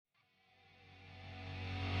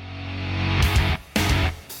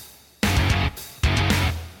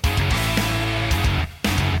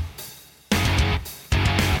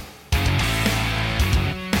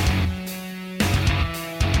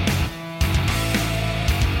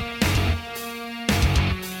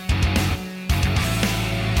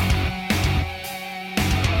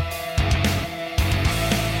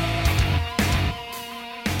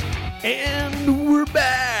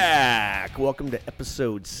Welcome to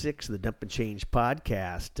episode 6 of the Dump and Change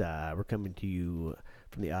podcast. We're coming to you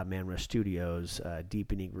from the Odd Man Rush Studios,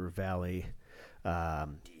 deep in Eagle River Valley.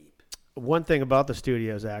 One thing about the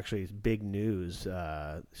studios actually is big news.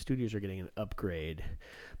 Studios are getting an upgrade.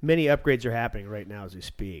 Many upgrades are happening right now as we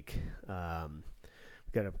speak. We've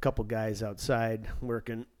got a couple guys outside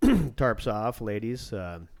working tarps off, ladies.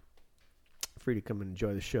 Free to come and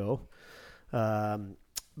enjoy the show.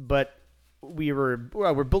 But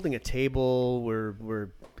we're building a table.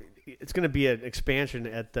 It's going to be an expansion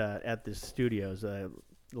at the studios, the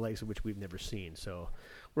likes of which we've never seen. So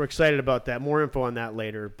we're excited about that. More info on that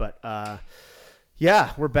later. But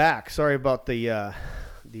yeah, we're back. Sorry about the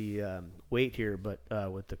wait here,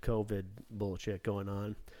 but with the COVID bullshit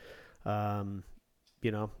going on,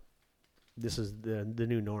 this is the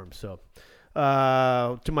new norm. So.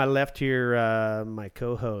 To my left here, my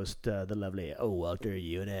co-host, the lovely Walter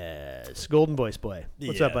Eunice, Golden Voice Boy.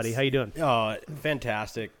 What's up, buddy? How you doing? Oh,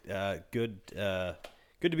 fantastic. Good to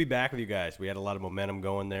be back with you guys. We had a lot of momentum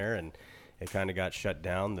going there, and it kind of got shut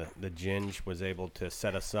down. The Ginge was able to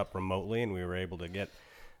set us up remotely, and we were able to get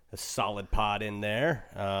a solid pod in there.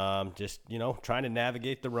 Just trying to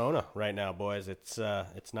navigate the Rona right now, boys. It's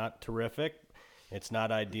not terrific. It's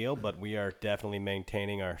not ideal, but we are definitely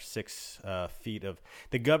maintaining our 6 feet of.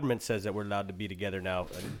 The government says that we're allowed to be together now,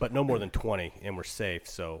 but no more than 20, and we're safe.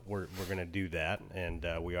 So we're going to do that, and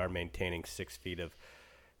we are maintaining 6 feet of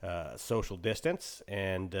social distance.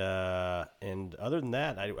 And other than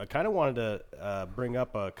that, I kind of wanted to bring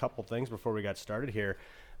up a couple things before we got started here.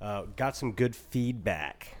 Got some good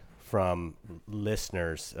feedback from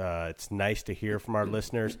listeners. It's nice to hear from our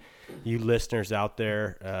listeners. You listeners out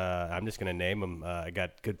there, I'm just going to name them. I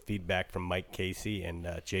got good feedback from Mike Casey and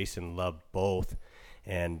Jason Love both.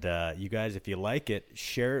 And you guys, if you like it,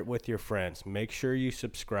 share it with your friends. Make sure you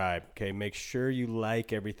subscribe, okay? Make sure you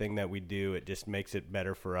like everything that we do. It just makes it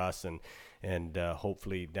better for us. And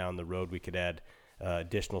hopefully down the road we could add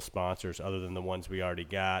additional sponsors other than the ones we already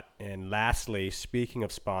got. And lastly, speaking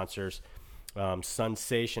of sponsors,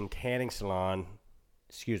 Sensation Tanning Salon,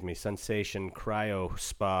 Sensation Cryo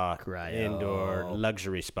Spa, Indoor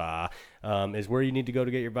Luxury Spa, is where you need to go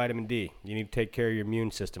to get your vitamin D. You need to take care of your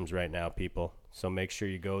immune systems right now, people. So make sure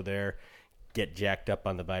you go there, get jacked up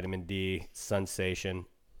on the vitamin D. Sensation,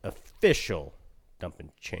 official Dump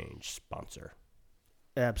and Change sponsor.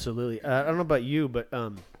 Absolutely. I don't know about you, but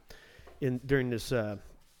during this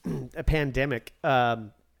pandemic,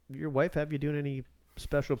 your wife have you doing any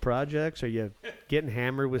special projects? Are you getting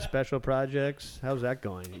hammered with special projects? How's that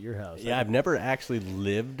going at your house? Yeah, I've never actually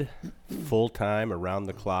lived full-time,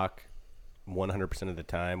 around-the-clock, 100% of the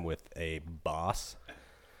time with a boss,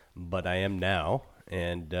 but I am now,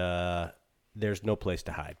 and there's no place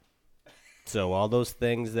to hide. So all those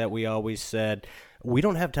things that we always said, we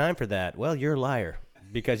don't have time for that. Well, you're a liar.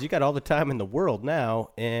 Because you got all the time in the world now,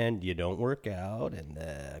 and you don't work out, and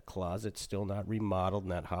the closet's still not remodeled,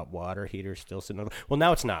 and that hot water heater's still sitting on. Well,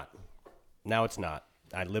 now it's not. Now it's not.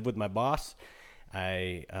 I live with my boss.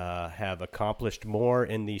 I have accomplished more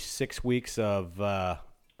in the 6 weeks of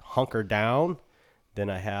hunker down than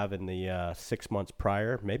I have in the 6 months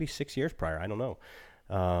prior, maybe 6 years prior. I don't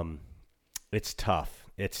know. It's tough.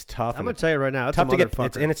 It's tough. I'm going to tell you right now, it's tough a to get,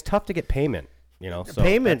 motherfucker. and it's tough to get payment. So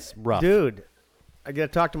payments, rough. Dude. I got to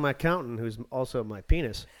talk to my accountant, who's also my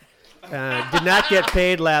penis. Did not get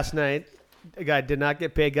paid last night. The guy did not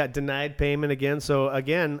get paid. Got denied payment again. So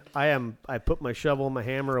again, I put my shovel and my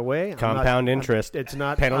hammer away. Compound interest. It's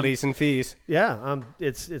not penalties and fees. Yeah,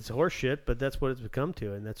 it's horse shit, but that's what it's become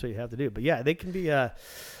to, and that's what you have to do. But yeah, they can be a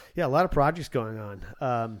lot of projects going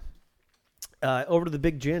on. Over to the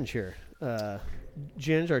big Ginge here.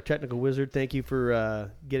 Ginge, our technical wizard, thank you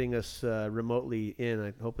for getting us remotely in.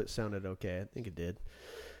 I hope it sounded okay. I think it did.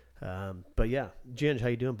 But yeah, Ginge, how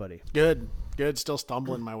you doing, buddy? Good. Still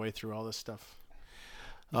stumbling my way through all this stuff.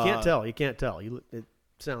 You can't tell. It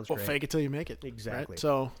sounds great. Fake it till you make it. Exactly. Right?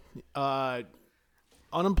 So,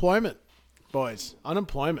 unemployment, boys.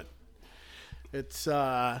 Unemployment. It's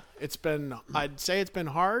been, I'd say it's been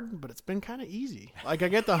hard, but it's been kind of easy. Like I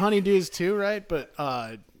get the honeydews too, right? But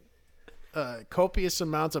copious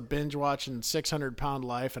amounts of binge watching 600-Pound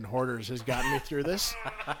Life and Hoarders has gotten me through this.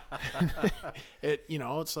 It's a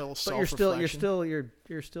little But self-reflection. you're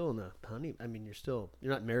you're still in the honey. I mean, you're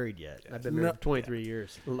not married yet. I've been married for 23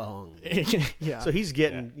 years. Long. Yeah. So he's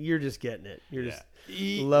getting. You're just getting it. You're just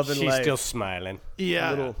loving She's life. still smiling.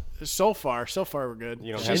 Yeah. So far we're good.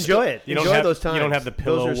 You don't Enjoy it. You don't Enjoy have those times. You don't have the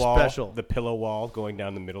pillow Those are wall. special. The pillow wall going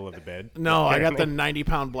down the middle of the bed. No, I got the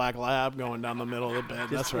 90-pound black lab going down the middle of the bed.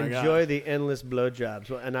 Just That's what I got. enjoy the endless blowjobs.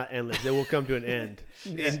 Well, not endless. They will come to an end,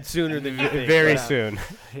 and sooner than you think. Very But, soon.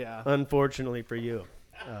 Yeah. unfortunately for you.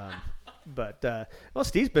 But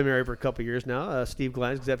Steve's been married for a couple of years now. Steve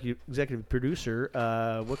Glines, executive producer.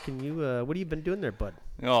 What have you been doing there, bud?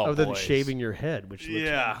 Oh, Other than boys. shaving your head, which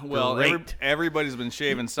looks great. Everybody's been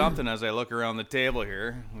shaving something. As I look around the table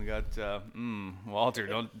here, we got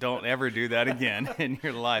Walter. Don't ever do that again in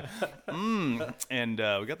your life. And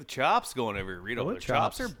we got the chops going over here. Rito, I want the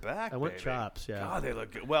chops chops. are back. I want baby. chops, yeah. God, they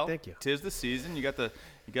look good. Well, Thank you. 'Tis the season. You got the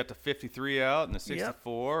 53 out and the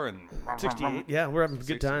 64 and 68. Yeah, we're having a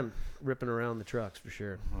 60. good time ripping around the trucks for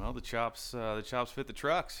sure. Well, the chops fit the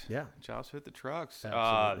trucks. Yeah. The chops fit the trucks.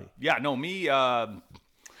 Absolutely. Me.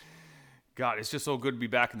 God, it's just so good to be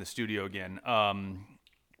back in the studio again.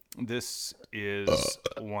 This is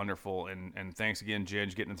wonderful, and thanks again,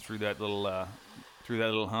 Ginge, getting through that little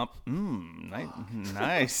hump.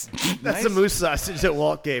 Nice. That's nice. the moose sausage that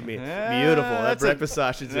Walt gave me. Yeah, Beautiful. That that's breakfast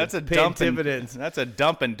sausage. That's a paying dumping. dividends. That's a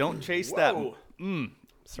dumping. Don't chase that.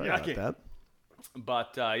 Sorry about Yucky. that.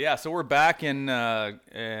 But so we're back in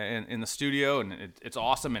the studio, and it's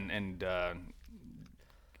awesome. And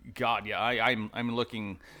God, yeah, I'm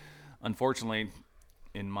looking. Unfortunately,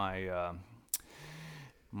 in my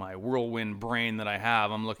my whirlwind brain that I have,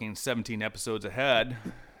 I'm looking 17 episodes ahead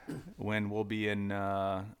when we'll be in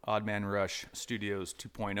Odd Man Rush Studios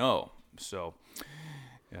 2.0. So.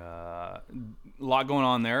 A lot going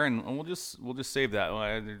on there, and we'll just save that.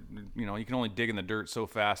 You know, you can only dig in the dirt so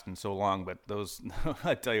fast and so long, but those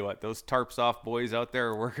I tell you what, those tarps off boys out there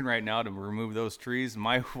are working right now to remove those trees.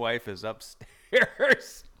 My wife is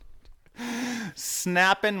upstairs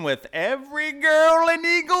snapping with every girl in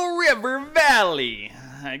Eagle River Valley.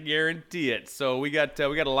 I guarantee it. So we got a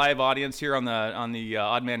live audience here on the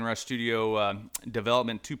Odd Man Rush Studio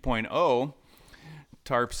Development 2.0.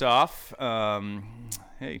 Tarps off.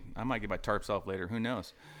 Hey, I might get my tarps off later. Who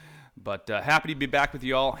knows? But happy to be back with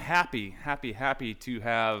you all. Happy to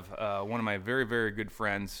have one of my very, very good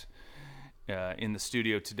friends in the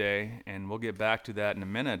studio today, and we'll get back to that in a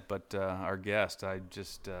minute. But our guest,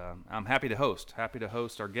 I'm happy to host. Happy to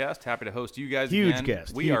host our guest. Happy to host you guys. Huge again.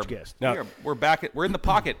 guest. Huge guest. We're back. We're in the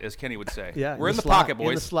pocket, as Kenny would say. Yeah, we're in the slot, pocket, boys.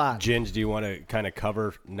 In the slot. Ginge, do you want to kind of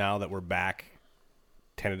cover, now that we're back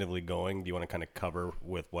tentatively going, do you want to kind of cover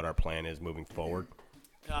with what our plan is moving forward?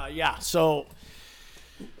 So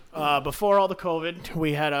before all the COVID,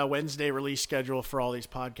 we had a Wednesday release schedule for all these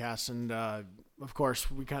podcasts, and of course,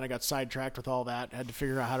 we kind of got sidetracked with all that. Had to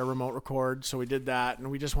figure out how to remote record, so we did that, and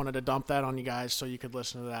we just wanted to dump that on you guys so you could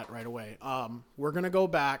listen to that right away. We're gonna go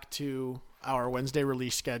back to our Wednesday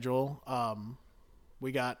release schedule.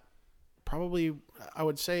 We got probably, I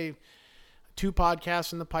would say, 2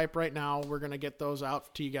 podcasts in the pipe right now. We're gonna get those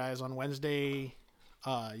out to you guys on Wednesday.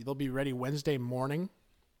 They'll be ready Wednesday morning.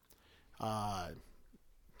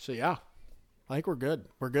 So yeah, I think we're good.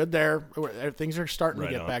 We're good there. Things are starting Right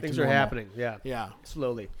to get on. back Things to are normal. happening. Yeah. Yeah.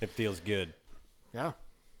 Slowly. It feels good. Yeah.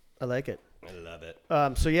 I like it. I love it.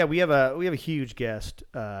 So yeah, we have a huge guest.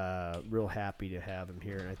 Real happy to have him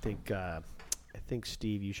here, and I think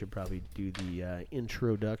Steve, you should probably do the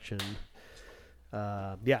introduction.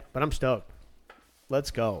 But I'm stoked. Let's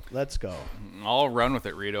go. I'll run with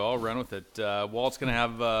it, Rito. I'll run with it. Walt's going to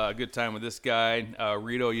have a good time with this guy.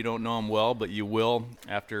 Rito, you don't know him well, but you will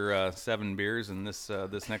after 7 beers and this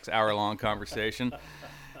next hour-long conversation.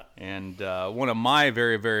 And one of my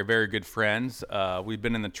very, very, very good friends. We've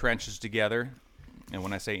been in the trenches together. And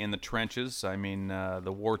when I say in the trenches, I mean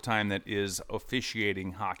the wartime that is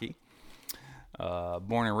officiating hockey.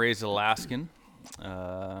 Born and raised Alaskan.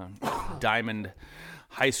 Diamond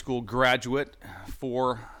High School graduate,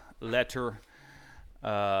 4-letter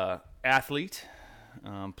athlete,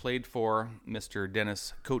 played for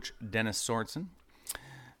Coach Dennis Sorensen.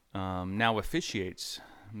 Now officiates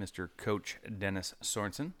Mr. Coach Dennis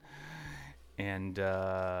Sorensen, and did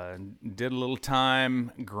a little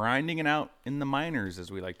time grinding it out in the minors,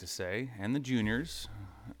 as we like to say, and the juniors,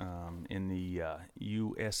 in the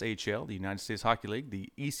USHL, the United States Hockey League,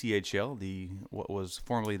 the ECHL, what was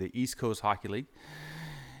formerly the East Coast Hockey League.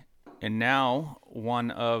 And now one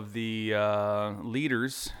of the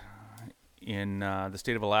leaders in the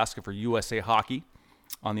state of Alaska for USA Hockey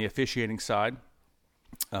on the officiating side.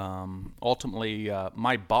 Ultimately,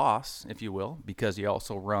 my boss, if you will, because he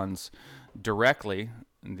also runs directly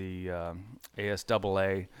the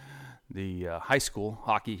ASAA, the high school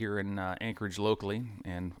hockey here in Anchorage locally,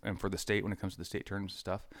 and for the state when it comes to the state tournaments and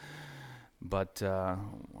stuff. But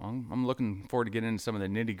I'm looking forward to getting into some of the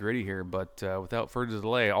nitty-gritty here. But without further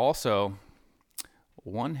delay, also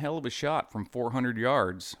one hell of a shot from 400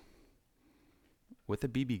 yards with a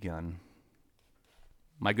BB gun.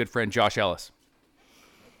 My good friend Josh Ellis.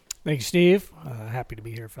 Thank you, Steve. Happy to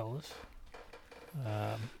be here, fellas.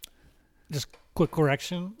 Just quick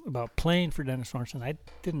correction about playing for Dennis Sorensen. I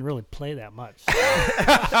didn't really play that much.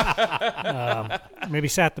 Maybe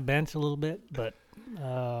sat the bench a little bit, but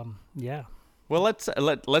yeah. Well, let's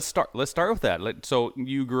start with that. So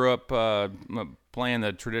you grew up playing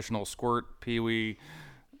the traditional squirt, peewee,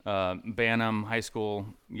 Bantam, high school,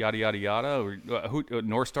 yada yada yada. Or,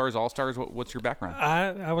 North Stars, All Stars. What's your background?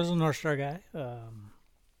 I was a North Star guy.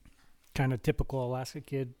 Kind of typical Alaska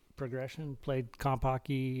kid progression. Played comp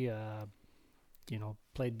hockey.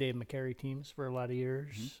 Played Dave McCary teams for a lot of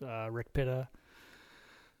years. Rick Pitta.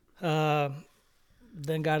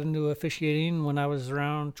 Then got into officiating when I was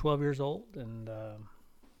around 12 years old, and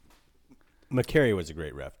McCary was a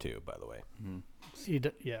great ref too, by the way.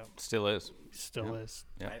 Yeah, Still is. still is.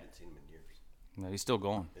 Yeah. I haven't seen him in years. No, he's still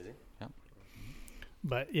going. Is he? Yeah.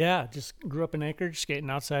 But yeah, just grew up in Anchorage, skating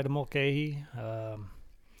outside of Mulcahy.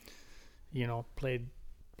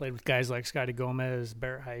 Played with guys like Scotty Gomez,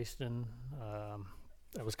 Barrett Heiston.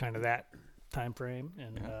 That was kind of that time frame,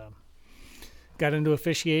 and got into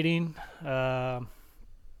officiating. I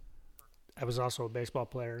was also a baseball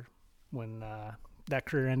player when that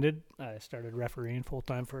career ended. I started refereeing full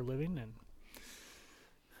time for a living, and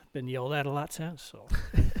been yelled at a lot since. So.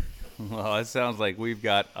 Well, it sounds like we've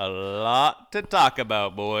got a lot to talk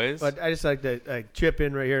about, boys. But I just like to chip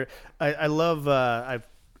in right here. I love.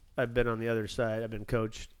 I've been on the other side. I've been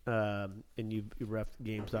coached, and you ref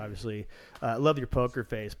games, obviously. I love your poker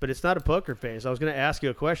face, but it's not a poker face. I was going to ask you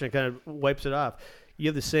a question. It kind of wipes it off.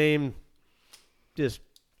 You have the same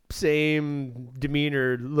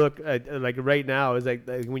demeanor look like right now is like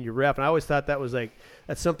when you ref. And I always thought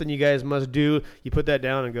that's something you guys must do. You put that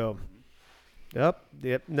down and go. Yep.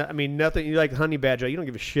 No, I mean, nothing. You like Honey Badger. You don't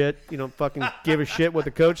give a shit. You don't fucking give a shit what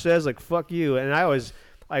the coach says. Like, fuck you. And I've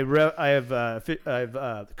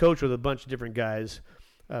coached with a bunch of different guys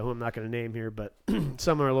who I'm not going to name here, but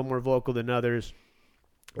some are a little more vocal than others.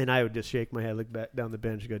 And I would just shake my head, look back down the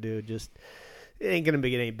bench, and go, dude, just it ain't going to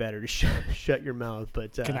make it any better. Just shut your mouth.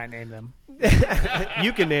 But Can I name them?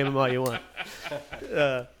 You can name them all you want.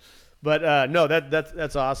 But no,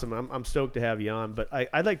 that's awesome. I'm stoked to have you on. But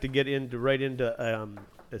I'd like to get right into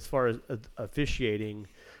as far as officiating,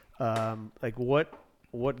 like what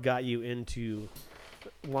got you into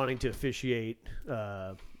wanting to officiate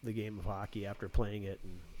the game of hockey after playing it,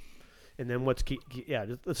 and then let's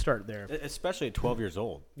start there. Especially at 12 years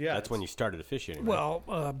old. Yeah, that's when you started officiating. Right?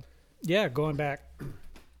 Well, going back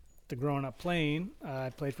to growing up playing, I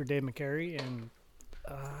played for Dave McCary, and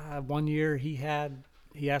 1 year he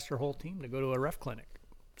asked our whole team to go to a ref clinic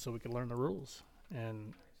so we could learn the rules,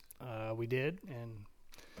 and we did. And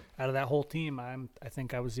out of that whole team, I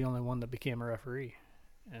think I was the only one that became a referee,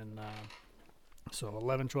 and so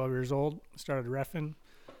 11, 12 years old, started reffing.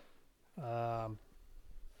 I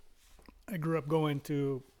grew up going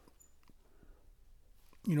to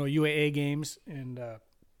UAA games, and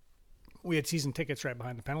we had season tickets right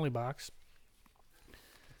behind the penalty box.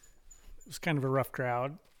 It was kind of a rough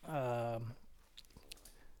crowd. A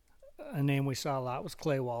name we saw a lot was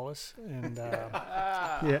Clay Wallace, and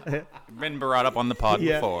Yeah. Been brought up on the pod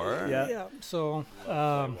Yeah. before. Yeah. So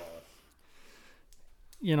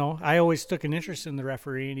I always took an interest in the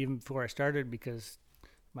refereeing even before I started because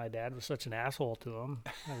my dad was such an asshole to him.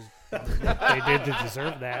 They did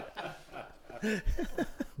deserve that.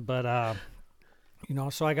 But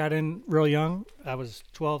so I got in real young. I was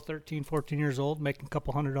 12, 13, 14 years old, making a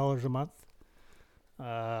couple $100 a month.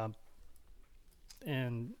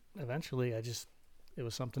 And eventually it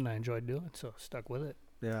was something I enjoyed doing, so stuck with it.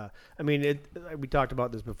 Yeah, I mean, we talked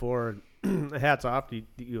about this before. Hats off to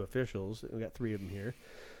you officials. We got 3 of them here.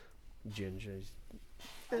 Ginger.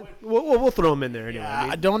 We'll throw them in there anyway.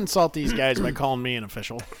 Yeah, don't insult these guys by calling me an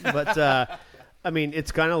official. But I mean,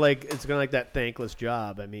 it's kind of like that thankless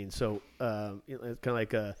job. I mean, so it's kind of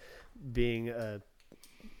like being a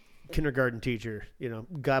kindergarten teacher.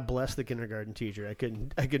 God bless the kindergarten teacher. I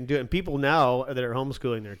couldn't do it. And people now that are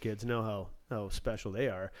homeschooling their kids know how special they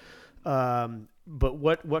are. But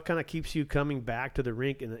what kind of keeps you coming back to the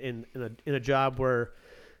rink in a job where,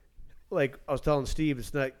 like I was telling Steve,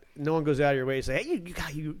 it's not no one goes out of your way to say, hey,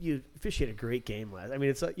 you officiated a great game last. I mean,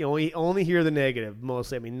 it's like you only hear the negative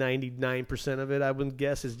mostly. I mean, 99% of it I would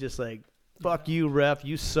guess is just like fuck you, ref,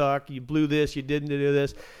 you suck, you blew this, you didn't do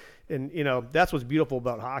this. And, that's what's beautiful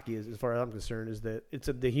about hockey, as far as I'm concerned, is that it's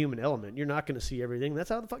the human element. You're not going to see everything. That's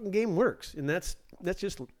how the fucking game works. And that's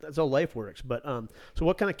how life works. But so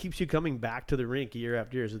what kind of keeps you coming back to the rink year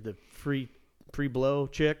after year? Is it the pre-blow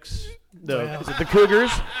chicks? Is it the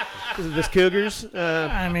Cougars? Is it the Cougars?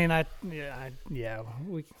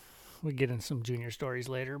 We get in some junior stories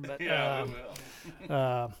later, but Yeah, we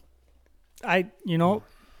will.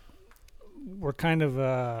 we're kind of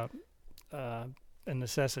a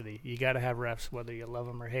necessity. You got to have refs, whether you love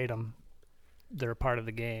them or hate them. They're a part of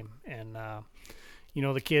the game, and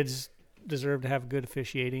the kids deserve to have good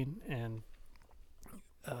officiating. And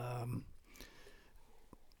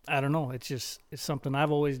I don't know. It's something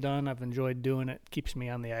I've always done. I've enjoyed doing it. Keeps me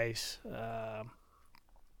on the ice.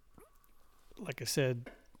 Like I said,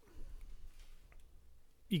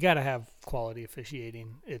 you got to have quality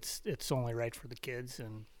officiating. It's only right for the kids,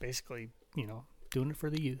 and basically, doing it for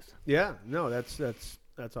the youth. Yeah, no, that's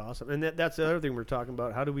awesome. And that's the other thing we're talking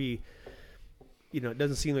about. How do we, it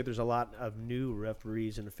doesn't seem like there's a lot of new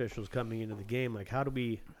referees and officials coming into the game. Like,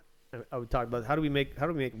 I would talk about how do we make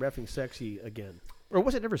reffing sexy again? Or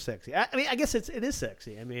was it never sexy? I mean, I guess it is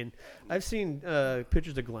sexy. I mean, I've seen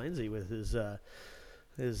pictures of Gleinsey with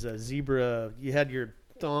his zebra. You had your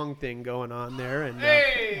thong thing going on there, and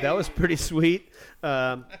that was pretty sweet.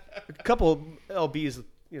 A couple lbs,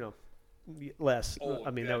 less.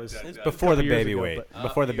 I mean, that was Before the years baby ago, weight. but-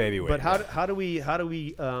 Before the baby weight. But how do we how do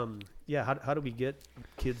we get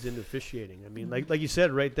kids into officiating? I mean, like you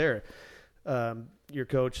said right there, your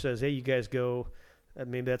coach says, "Hey, you guys go." I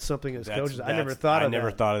mean, that's something as coaches. I never thought of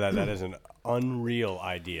that. That is an unreal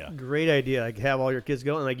idea. Great idea. Like, have all your kids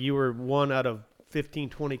go, and like you were one out of 15,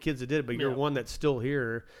 20 kids that did it, but you're one that's still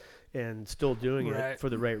here and still doing it for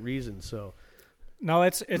the right reason. So. No,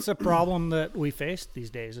 it's a problem that we face these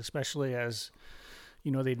days, especially as,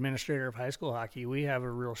 the administrator of high school hockey. We have a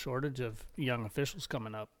real shortage of young officials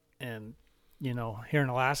coming up. And, here in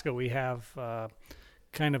Alaska, we have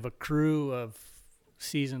kind of a crew of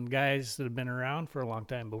seasoned guys that have been around for a long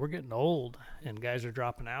time, but we're getting old and guys are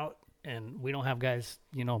dropping out and we don't have guys,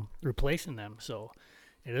 replacing them. So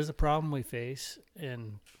it is a problem we face.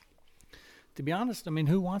 And to be honest, I mean,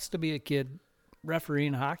 who wants to be a kid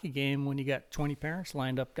refereeing a hockey game when you got 20 parents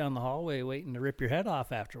lined up down the hallway waiting to rip your head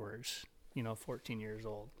off afterwards, 14 years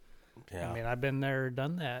old. Yeah. I mean, I've been there,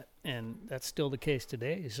 done that, and that's still the case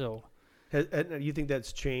today. So, You think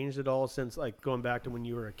that's changed at all since, like, going back to when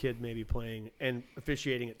you were a kid, maybe playing and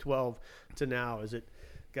officiating at 12 to now? Is it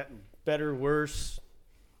gotten better, worse,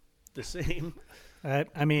 the same? I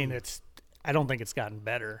don't think it's gotten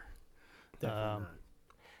better. Definitely not.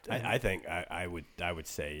 I think I would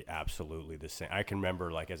say absolutely the same. I can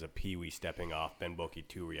remember, like, as a peewee stepping off Ben Boki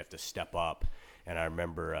 2 where you have to step up, and I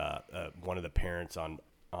remember one of the parents on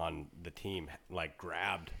the team like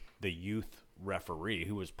grabbed the youth referee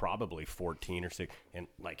who was probably 14 or 6 and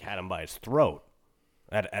like had him by his throat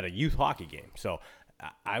at a youth hockey game. So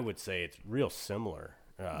I would say it's real similar.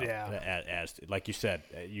 As like you said,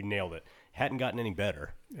 you nailed it. Hadn't gotten any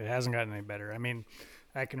better. It hasn't gotten any better. I mean,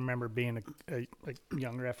 I can remember being a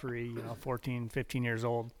young referee, 14, 15 years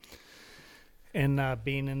old, and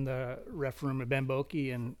being in the ref room at Ben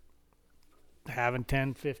Boki and having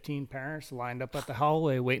 10, 15 parents lined up at the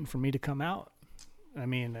hallway waiting for me to come out. I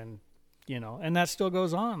mean, and that still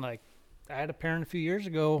goes on. Like, I had a parent a few years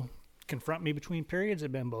ago confront me between periods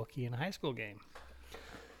at Ben Boki in a high school game.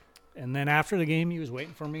 And then after the game, he was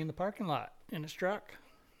waiting for me in the parking lot in his truck.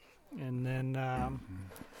 And then,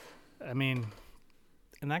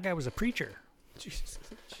 and that guy was a preacher. Jesus.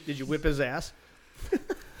 Did you whip his ass?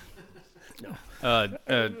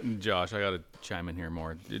 Josh, I got to chime in here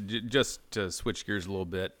more. Just to switch gears a little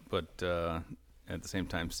bit, but at the same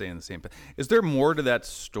time stay in the same path. Is there more to that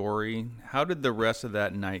story? How did the rest of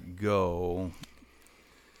that night go?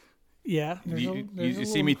 Yeah, you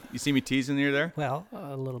see me teasing you there? Well,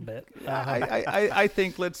 a little bit. I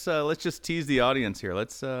think let's just tease the audience here.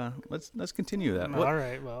 Let's continue that. All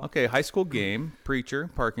right. Well. Okay. High school game, preacher,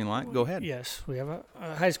 parking lot. Go ahead. Yes, we have a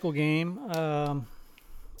high school game.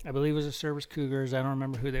 I believe it was the Service Cougars. I don't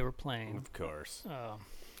remember who they were playing. Of course. Of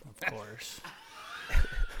course.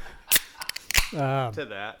 To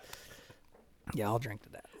that. Yeah, I'll drink to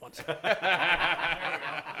that once.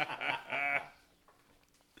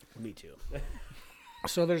 Me too.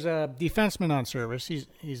 So there's a defenseman on service. He's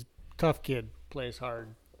a tough kid, plays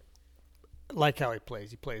hard. Like how he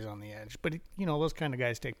plays. He plays on the edge. But, those kind of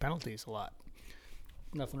guys take penalties a lot.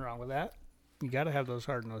 Nothing wrong with that. You got to have those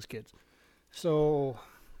hard-nosed kids. So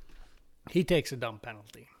he takes a dumb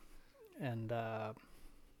penalty. And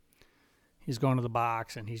he's going to the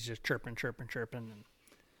box and he's just chirping.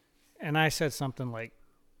 And I said something like,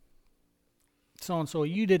 so-and-so,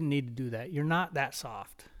 you didn't need to do that. You're not that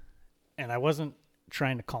soft. And I wasn't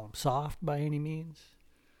trying to call him soft by any means.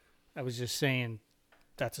 I was just saying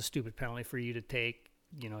that's a stupid penalty for you to take.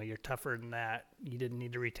 You know, you're tougher than that. You didn't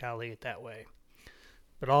need to retaliate that way.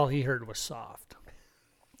 But all he heard was soft.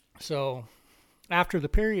 So after the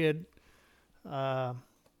period, there's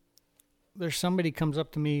somebody comes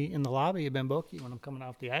up to me in the lobby of Bamboki when I'm coming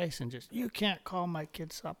off the ice and just, you can't call my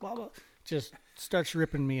kid soft, blah, blah. Just starts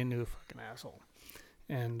ripping me a new fucking asshole.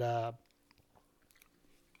 And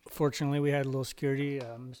fortunately, we had a little security.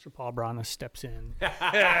 Mr. Paul Bronis steps in.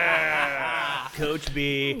 Coach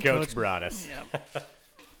B. Coach Bronis.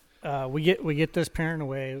 Yep. We get this parent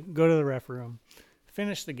away, go to the ref room,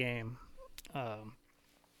 finish the game.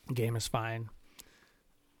 Game is fine.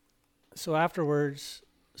 So afterwards,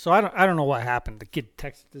 I don't know what happened. The kid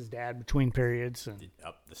texted his dad between periods and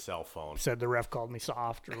Up the cell phone. said the ref called me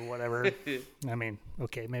soft or whatever. I mean,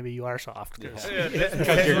 okay, maybe you are soft. Because you're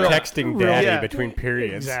texting daddy yeah. between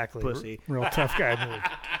periods. Exactly. Pussy. Real tough guy move.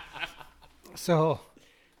 So,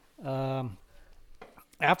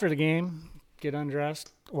 after the game, get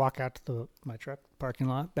undressed, walk out to my truck parking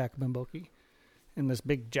lot back in Bamboki, and this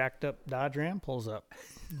big jacked up Dodge Ram pulls up.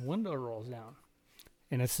 The window rolls down,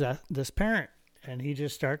 and it's this parent, and he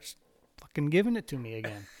just starts fucking giving it to me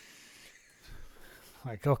again.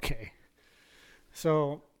 Like, okay.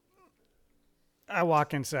 So I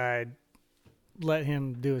walk inside, let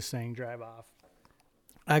him do his thing, drive off.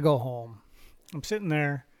 I go home. I'm sitting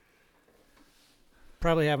there,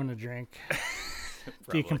 probably having a drink,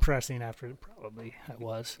 decompressing after probably I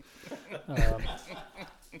was.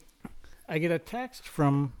 I get a text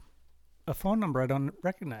from a phone number I don't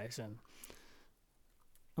recognize, and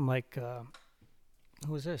I'm like,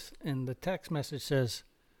 who is this? And the text message says,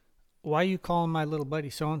 why are you calling my little buddy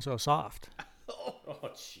so-and-so soft? Oh,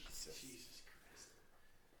 Jesus.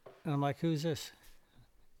 And I'm like, who's this?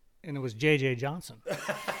 And it was J.J. Johnson.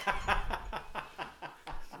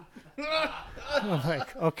 I'm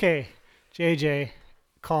like, okay, J.J.,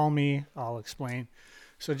 call me, I'll explain.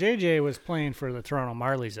 So J.J. was playing for the Toronto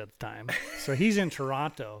Marlies at the time. So he's in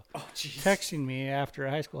Toronto, texting me after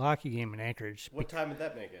a high school hockey game in Anchorage. What time did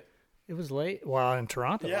that make it? It was late. Well, in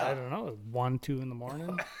Toronto, Yeah. I don't know, 1, 2 in the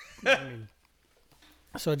morning. I mean,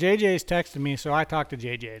 so JJ's texting me, so I talk to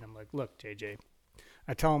JJ, and I'm like, look, JJ,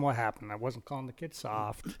 I tell him what happened. I wasn't calling the kid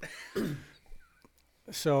soft.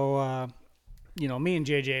 So, me and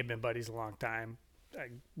JJ have been buddies a long time. I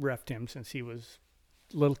reffed him since he was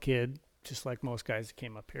a little kid, just like most guys that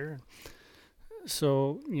came up here.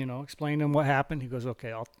 So, explained to him what happened. He goes,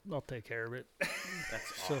 okay, I'll take care of it.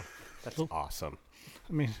 That's awesome.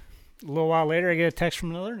 I mean, a little while later, I get a text from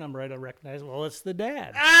another number I don't recognize. Well, it's the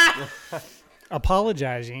dad.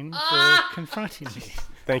 Apologizing for confronting me.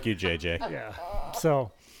 Thank you, JJ. Yeah.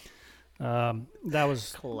 So, that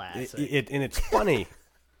was Classic. And it's funny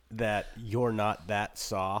that you're not that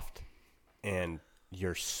soft and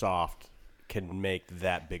your soft can make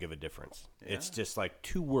that big of a difference. Yeah. It's just like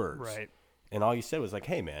 2 words. right. And all you said was like,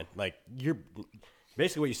 hey, man, like you're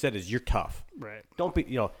basically what you said is you're tough. Right. Don't be,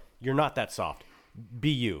 you're not that soft. Be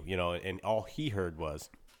you, and all he heard was,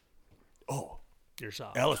 oh, You're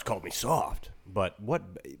soft. Ellis called me soft. But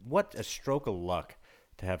what a stroke of luck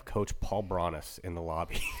to have Coach Paul Bronis in the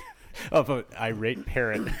lobby of an irate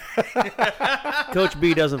parent. Coach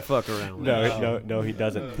B doesn't fuck around. No, he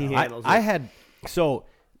doesn't. He handles it. So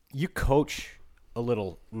you coach a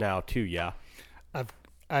little now too, yeah?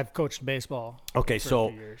 I've coached baseball. Okay, for so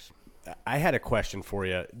a few years. I had a question for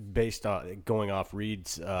you based on going off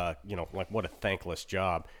Reed's, like what a thankless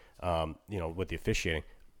job, with the officiating.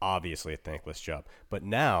 Obviously a thankless job. But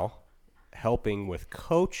now, helping with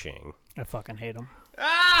coaching. I fucking hate them.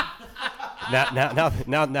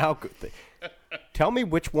 Now, tell me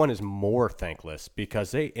which one is more thankless, because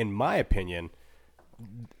they, in my opinion,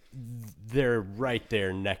 they're right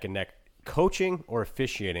there neck and neck. Coaching or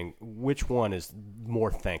officiating, which one is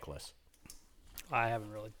more thankless? I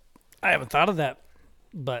haven't thought of that,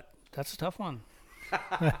 but that's a tough one.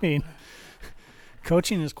 I mean,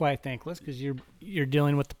 coaching is quite thankless because you're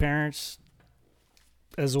dealing with the parents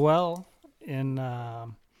as well, and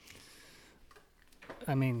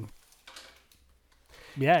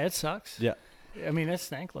it sucks. Yeah. I mean, it's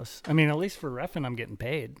thankless. I mean, at least for reffing, I'm getting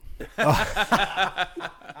paid.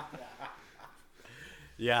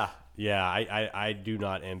 Yeah. I do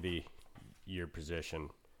not envy your position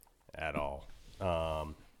at all.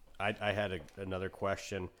 I had another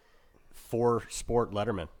question for sport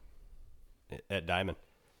letterman at Diamond.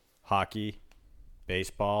 Hockey,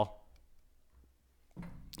 baseball,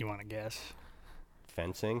 You want to guess?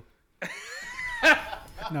 Fencing.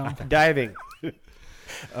 No. Diving.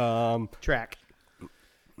 Um, Track.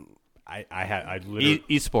 I literally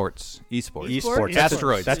Esports. esports.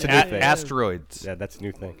 Asteroids. That's a new Yeah. thing. Asteroids. Yeah, that's a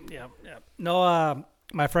new thing. Yeah. No.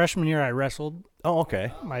 My freshman year, I wrestled. Oh,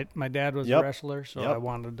 okay. My dad was Yep. a wrestler, so Yep. I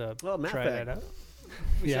wanted to Well, math try fact. that out.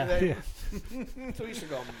 We Yeah, said that. yeah. That's what we used to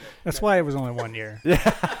call them. That's why it was only 1 year.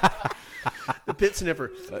 The pit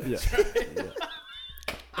sniffer. Yeah.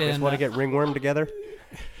 And, Just want to get ringworm together.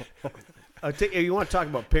 You want to talk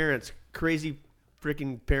about parents, crazy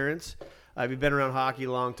freaking parents. You've been around hockey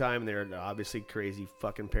a long time, and they're obviously crazy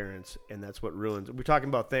fucking parents, and that's what ruins. We're talking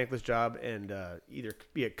about thankless job, and either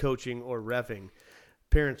be it coaching or reffing.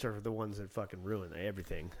 Parents are the ones that fucking ruin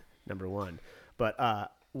everything, number one. But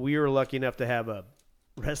we were lucky enough to have a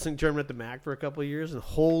wrestling tournament at the MAC for a couple of years, and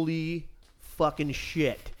holy fucking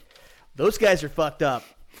shit. Those guys are fucked up.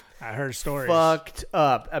 I heard stories. Fucked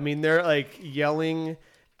up. I mean, they're like yelling,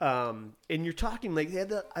 and you're talking like they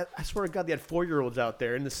had I swear to God, they had 4-year-olds out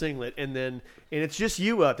there in the singlet, and it's just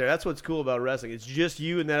you out there. That's what's cool about wrestling. It's just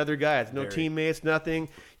you and that other guy. It's no teammates, nothing.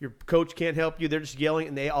 Your coach can't help you. They're just yelling,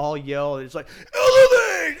 and they all yell, and it's like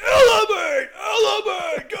elevate, elevate,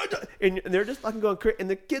 elevate, and they're just fucking going crazy. And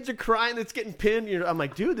the kids are crying. It's getting pinned. I'm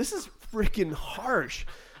like, dude, this is freaking harsh.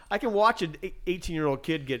 I can watch an 18-year-old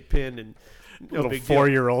kid get pinned and. No Little big deal.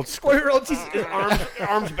 4-year-old. 4-year-old, his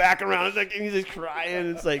arms back around. It's like he's just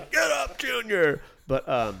crying. It's like, get up, Junior.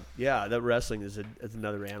 But yeah, that wrestling is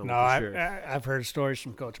another animal. No, for sure. I've heard stories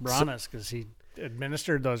from Coach Branas because he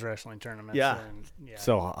administered those wrestling tournaments. Yeah. And,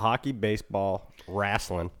 So hockey, baseball,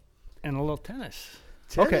 wrestling. and a little tennis.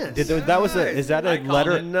 Okay, Tennis. is that a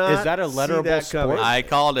letter? did not Is that a see letterable that coming. sport? I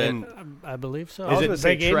called it. And I believe so. I was it gonna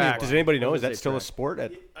say Big Indy track. one. does anybody know? I was Is gonna that say still a track. sport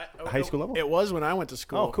at high school level? It was when I went to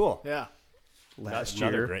school. Oh, cool. Yeah. Last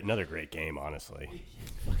another year. another great game, honestly.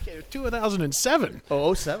 2007.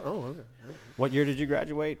 Oh, 07. Oh, okay. What year did you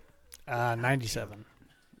graduate? 97.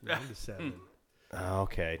 97.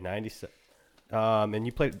 Okay, 97. And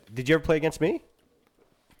you played? Did you ever play against me?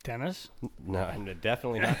 Tennis? No,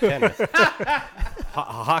 definitely not tennis.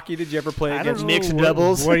 Hockey? Did you ever play I don't against know. me? Mixed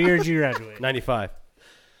doubles. What year did you graduate? 95.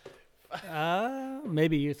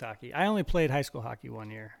 Maybe youth hockey. I only played high school hockey 1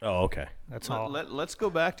 year. Oh, okay. That's all. Let's go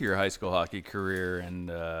back to your high school hockey career and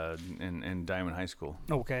Diamond High School.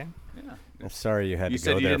 Okay. Yeah. I'm sorry you had You to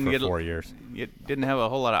said go you there didn't for get 4 years. You didn't have a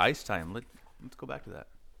whole lot of ice time. Let's go back to that.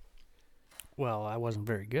 Well, I wasn't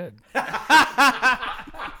very good.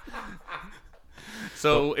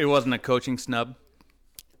 So it wasn't a coaching snub?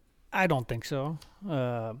 I don't think so.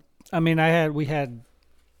 I mean, we had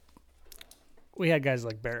guys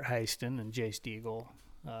like Barrett Heiston and Jay Stiegel,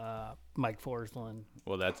 Mike Forsland.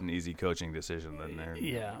 Well, that's an easy coaching decision then there.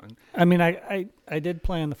 Yeah. I mean, I did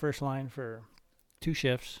play on the first line for 2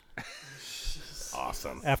 shifts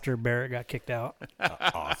Awesome. after Barrett got kicked out.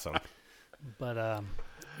 Awesome. But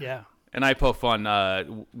yeah. And I poke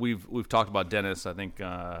fun. We've talked about Dennis. I think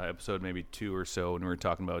episode maybe 2 or so, when we were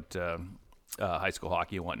talking about high school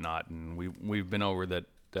hockey and whatnot. And we've been over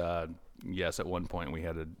that. Yes, at one point we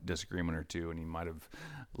had a disagreement or two, and he might have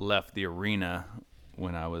left the arena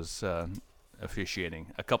when I was officiating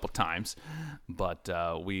a couple times. But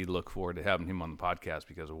we look forward to having him on the podcast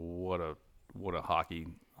because what a hockey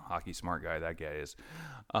smart guy that guy is.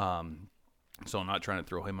 So I'm not trying to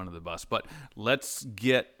throw him under the bus, but let's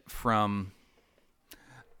get from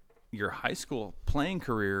your high school playing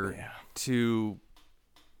career to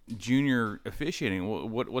junior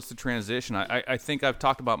officiating. What's the transition? I think I've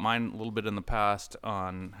talked about mine a little bit in the past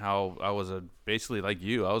on how I was basically like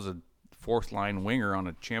you. I was a 4th line winger on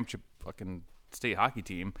a championship fucking state hockey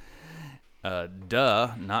team.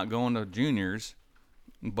 Not going to juniors.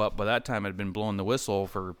 But by that time, I'd been blowing the whistle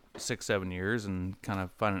for 6-7 years and kind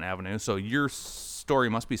of finding an avenue. So your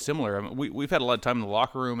story must be similar. I mean, we've had a lot of time in the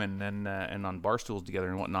locker room and on bar stools together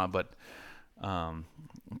and whatnot. But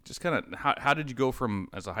just kind of how did you go from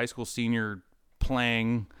as a high school senior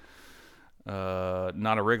playing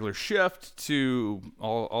not a regular shift to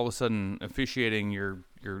all of a sudden officiating your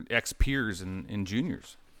ex peers in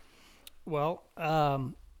juniors? Well,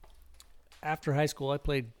 after high school, I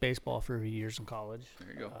played baseball for a few years in college. There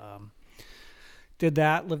you go. Did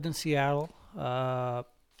that, lived in Seattle.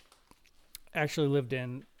 Actually lived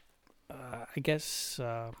in, I guess,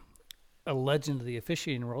 a legend of the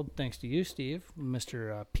officiating world, thanks to you, Steve,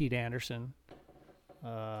 Mr. Pete Anderson.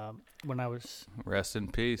 When I was... Rest in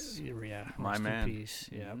peace. Yeah, My rest in man. peace.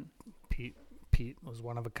 Yeah, Mhm. Pete was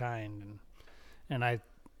one of a kind, and I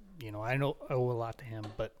owe a lot to him.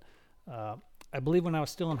 But I believe when I was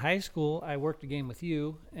still in high school, I worked a game with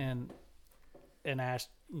you and asked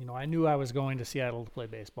I knew I was going to Seattle to play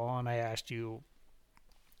baseball, and I asked you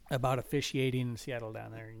about officiating in Seattle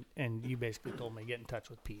down there, and you basically told me get in touch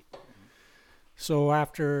with Pete. So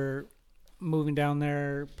after moving down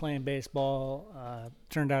there, playing baseball,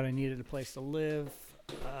 turned out I needed a place to live.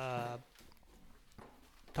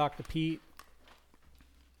 Talked to Pete.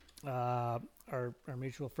 Our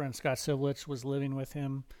mutual friend Scott Sivelich was living with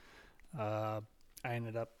him. I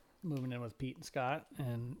ended up moving in with Pete and Scott,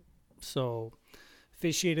 and so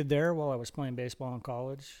officiated there while I was playing baseball in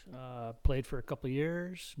college. Played for a couple of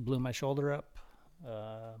years, blew my shoulder up.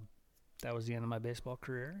 That was the end of my baseball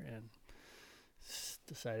career, and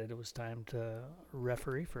decided it was time to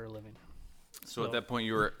referee for a living. So at that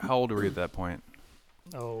point, how old were you at that point?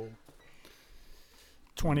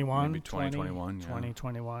 21. Maybe 20, 21, yeah.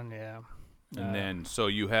 2021, yeah. And then, so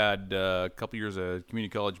you had a couple years of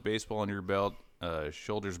community college baseball under your belt,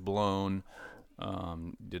 shoulders blown,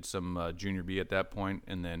 did some junior B at that point,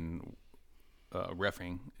 and then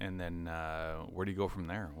reffing. And then where do you go from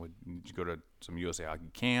there? Did you go to some USA Hockey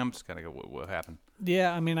camps? Kind of what happened?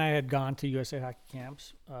 Yeah, I mean, I had gone to USA Hockey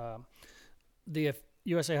camps. The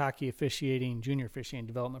USA Hockey junior officiating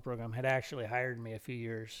development program had actually hired me a few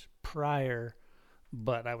years prior,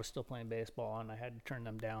 but I was still playing baseball, and I had to turn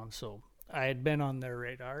them down. So I had been on their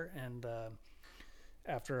radar, and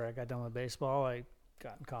after I got done with baseball, I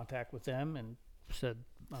got in contact with them and said,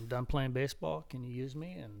 I'm done playing baseball. Can you use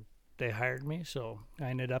me? And they hired me. So I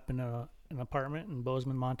ended up in an apartment in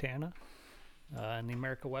Bozeman, Montana, in the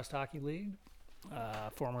America West Hockey League,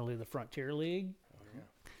 formerly the Frontier League. Oh,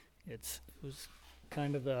 yeah. It was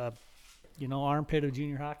kind of the, armpit of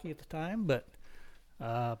junior hockey at the time, but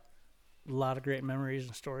a lot of great memories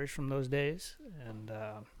and stories from those days. And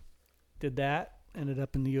did that, ended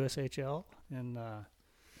up in the USHL, and,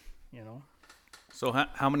 So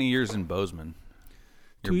how many years in Bozeman?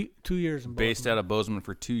 2 years in Bozeman. Based out of Bozeman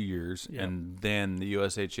for 2 years, Yep. and then the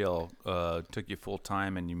USHL took you full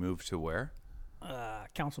time, and you moved to where?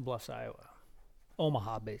 Council Bluffs, Iowa.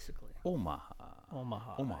 Omaha, basically. Omaha.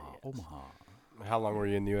 Yes. How long were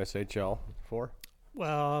you in the USHL for?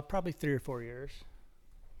 Well, probably 3 or 4 years.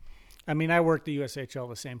 I mean, I worked the USHL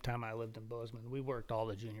the same time I lived in Bozeman. We worked all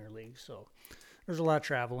the junior leagues, so there's a lot of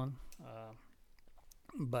traveling.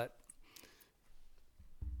 But,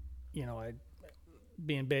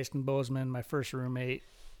 being based in Bozeman, my first roommate,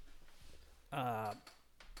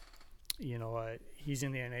 he's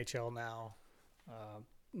in the NHL now.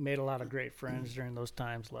 Made a lot of great friends during those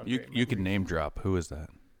times. You could name drop. Who is that?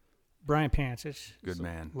 Brian Pancich. Good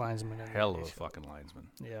man. Linesman. in the Hell of a NHL. fucking linesman.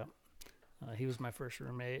 Yeah. He was my first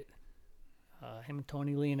roommate. Him and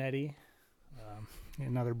Tony Leonetti.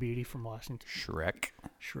 Another beauty from Washington. Shrek,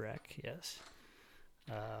 yes.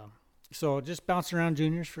 So just bounced around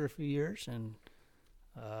juniors for a few years. And,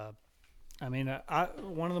 one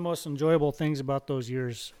of the most enjoyable things about those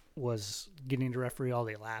years was getting to referee all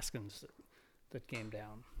the Alaskans that came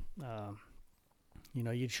down.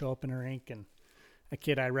 You'd show up in a rink, and a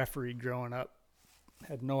kid I refereed growing up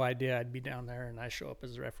had no idea I'd be down there, and I show up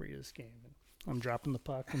as the referee of this game. And I'm dropping the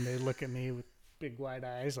puck, and they look at me with big wide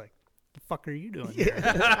eyes like, the fuck are you doing here?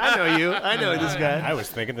 I know you. I know this guy. I was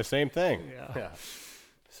thinking the same thing. Yeah.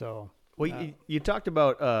 So, Well, you talked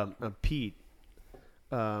about Pete,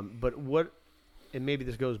 but what? And maybe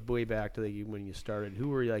this goes way back to when you started. Who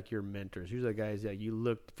were like your mentors? Who's the guys that you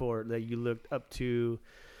looked for, that you looked up to,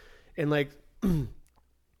 and like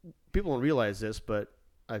people don't realize this, but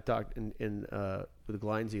I've talked with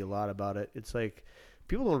Glindsey a lot about it. It's like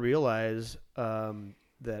people don't realize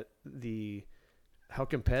that how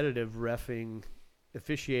competitive reffing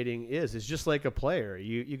officiating is. It's just like a player.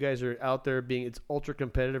 You guys are out there it's ultra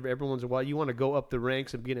competitive. Every once in a while you want to go up the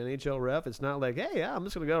ranks and be an NHL ref. It's not like, hey, I'm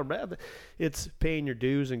just going to go ref. It's paying your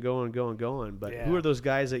dues and going. But who are those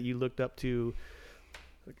guys that you looked up to?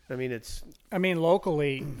 I mean,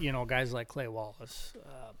 locally, guys like Clay Wallace,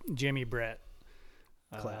 Jimmy Brett.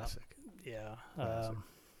 Classic. Yeah. Classic.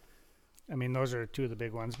 Those are two of the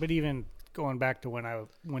big ones. But even going back to when I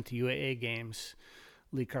went to UAA games,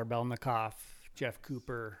 Lee Karbelnikoff, Jeff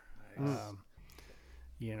Cooper,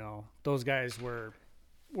 those guys were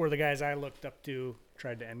the guys I looked up to,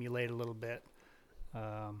 tried to emulate a little bit.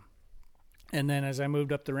 And then as I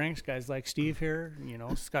moved up the ranks, guys like Steve here,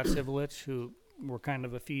 Scott Sivelich, who were kind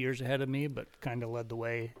of a few years ahead of me, but kind of led the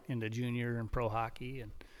way into junior and pro hockey.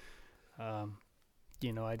 And,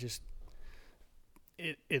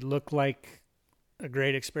 it looked like a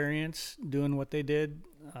great experience doing what they did.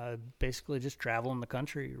 Basically just traveling the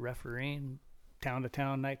country, refereeing town to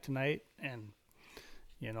town, night to night. And,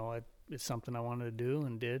 it's something I wanted to do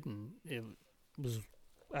and did. And it was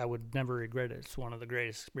I would never regret it. It's one of the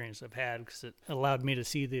greatest experiences I've had because it allowed me to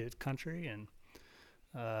see the country and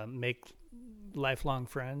make lifelong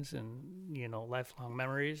friends and, lifelong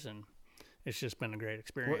memories. And it's just been a great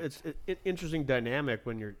experience. Well, it's an interesting dynamic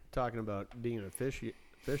when you're talking about being an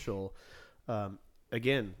official.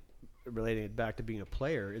 Again, relating it back to being a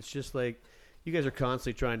player, it's just like you guys are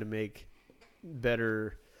constantly trying to make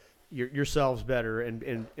better yourselves better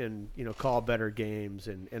and call better games,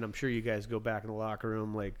 and I'm sure you guys go back in the locker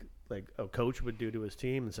room like a coach would do to his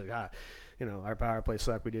team and say, our power play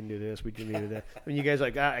sucked, we didn't do this, we didn't do that. I mean, you guys are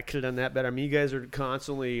like, I could have done that better. I mean, you guys are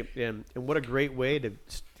constantly and what a great way to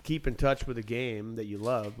keep in touch with a game that you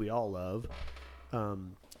love, we all love.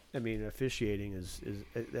 I mean, officiating is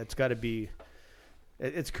that's got to be.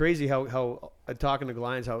 It's crazy how talking to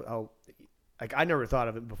Glines, how like I never thought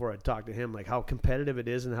of it before I talked to him, like how competitive it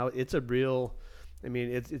is and how it's a real. I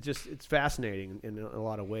mean, it's fascinating in a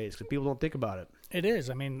lot of ways because people don't think about it. It is.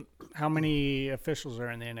 I mean, how many officials are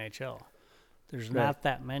in the NHL? There's not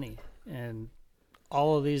that many, and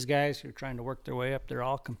all of these guys who are trying to work their way up, they're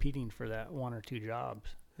all competing for that one or two jobs.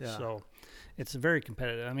 Yeah. So it's very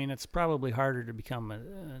competitive. I mean, it's probably harder to become a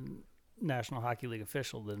National Hockey League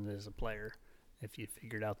official than it is a player if you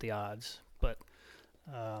figured out the odds. But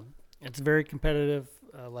it's very competitive.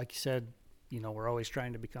 Like you said, we're always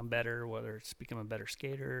trying to become better, whether it's become a better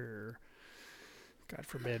skater or, God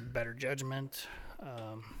forbid, better judgment,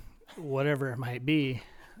 whatever it might be.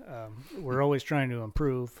 We're always trying to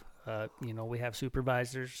improve. We have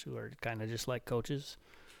supervisors who are kind of just like coaches.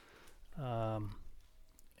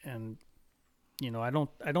 And I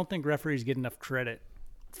don't think referees get enough credit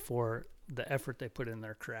for the effort they put in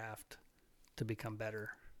their craft to become better.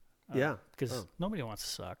 Because nobody wants to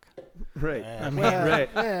suck. Right. I mean, right.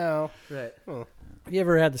 Well, Right. Have you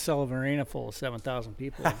ever had the Sullivan Arena full of 7,000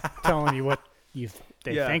 people telling you what they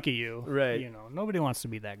think of you? Right. Nobody wants to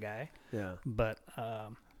be that guy. Yeah. But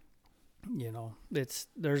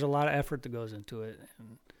there's a lot of effort that goes into it,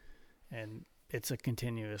 and it's a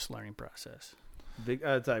continuous learning process.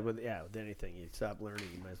 It's like with anything, you stop learning,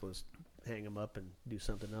 you might as well just hang them up and do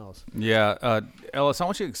something else. Yeah, Ellis, I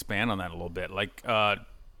want you to expand on that a little bit. Like,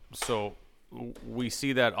 so we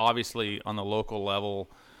see that obviously on the local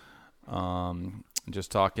level.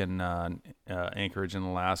 Just talking Anchorage and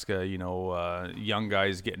Alaska, young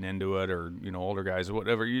guys getting into it, or older guys, or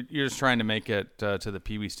whatever. You're just trying to make it to the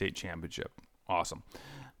Pee Wee State Championship. Awesome.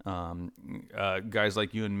 Guys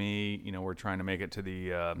like you and me, we're trying to make it to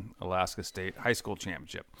the Alaska State High School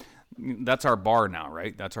Championship. That's our bar now,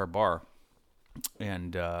 right? That's our bar.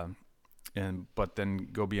 But then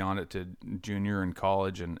go beyond it to junior and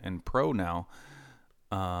college and pro now.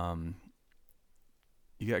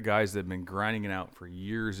 You got guys that have been grinding it out for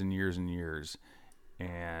years and years and years.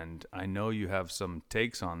 And I know you have some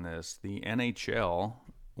takes on this. The NHL,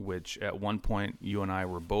 which at one point you and I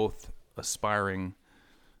were both aspiring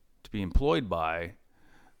to be employed by,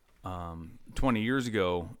 20 years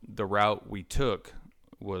ago, the route we took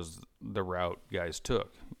was the route guys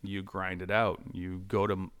took. You grind it out. You go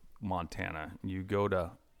to Montana. You go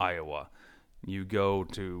to Iowa. You go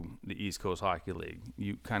to the East Coast Hockey League.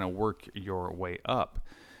 You kind of work your way up.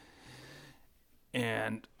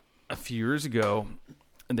 And a few years ago,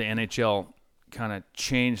 the NHL kind of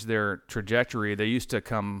changed their trajectory. They used to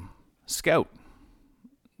come scout.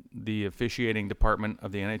 The officiating department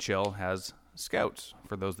of the NHL has scouts,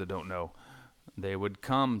 for those that don't know. They would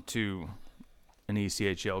come to an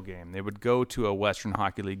ECHL game. They would go to a Western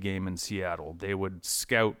Hockey League game in Seattle. They would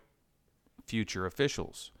scout future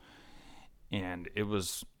officials. And it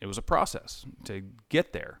was a process to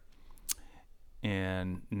get there.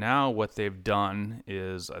 And now what they've done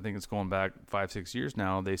is, I think it's going back 5-6 years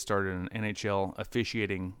now, they started an NHL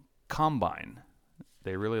officiating combine.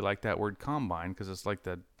 They really like that word combine because it's like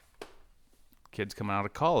the kids coming out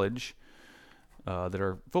of college that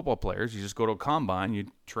are football players. You just go to a combine, you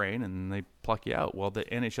train, and they pluck you out. Well, the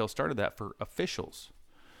NHL started that for officials.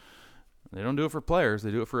 They don't do it for players.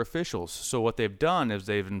 They do it for officials. So what they've done is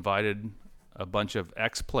they've invited a bunch of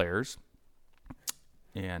ex-players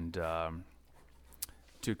and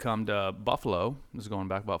to come to Buffalo. This is going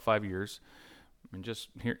back about 5 years. And just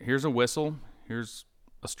here's a whistle. Here's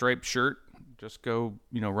a striped shirt. Just go,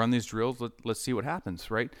 run these drills. Let's see what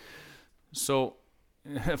happens, right? So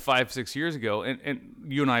 5-6 years ago, and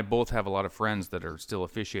you and I both have a lot of friends that are still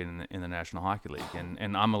officiating in the National Hockey League,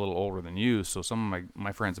 and I'm a little older than you, so some of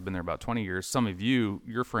my friends have been there about 20 years. Some of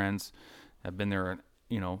your friends have been there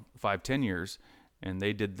 5-10 years, and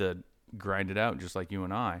they did the grind it out just like you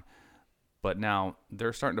and I. But now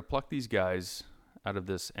they're starting to pluck these guys out of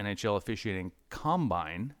this NHL officiating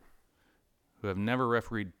combine who have never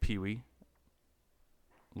refereed Pee Wee,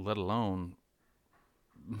 let alone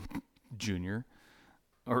junior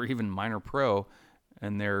or even minor pro,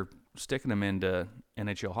 and they're sticking them into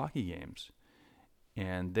NHL hockey games.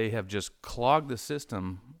 And they have just clogged the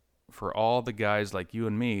system for all the guys like you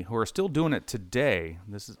and me who are still doing it today.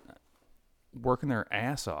 This is working their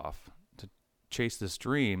ass off to chase this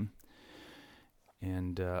dream.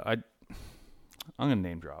 And I'm going to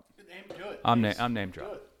name drop. I'm name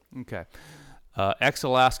drop. Okay.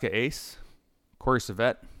 Ex-Alaska ace, Corey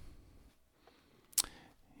Savette.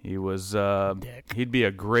 He was he'd be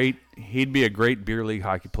a great beer league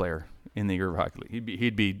hockey player in the Eagle River Hockey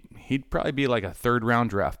League. He'd probably be like a 3rd round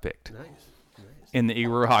draft pick. Nice. In the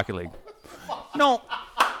Eagle River Hockey League. No.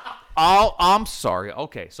 I'm sorry.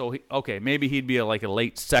 Okay, so maybe he'd be like a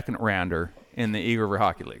late 2nd rounder in the Eagle River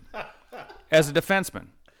Hockey League. As a defenseman.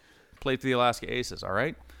 Played for the Alaska Aces, all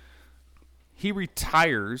right? He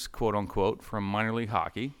retires, quote unquote, from minor league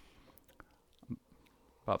hockey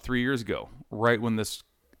about 3 years ago, right when this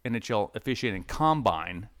NHL officiating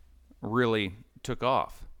combine really took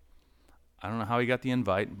off. I don't know how he got the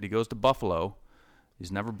invite, but he goes to Buffalo.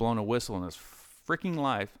 He's never blown a whistle in his fucking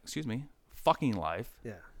life.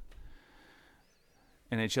 Yeah.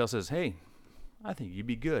 NHL says, hey, I think you'd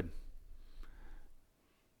be good.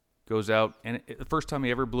 Goes out, and the first time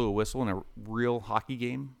he ever blew a whistle in a real hockey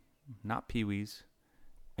game, not Pee-wees,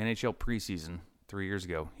 NHL preseason 3 years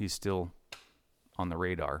ago. He's still on the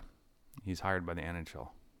radar. He's hired by the NHL.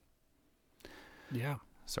 Yeah.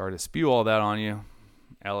 Sorry to spew all that on you,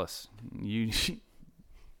 Ellis. You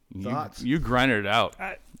Thoughts? you grinded it out.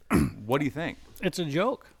 What do you think? It's a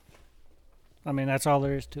joke. I mean, that's all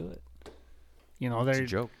there is to it. You know, It's a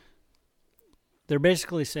joke. they're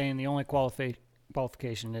basically saying the only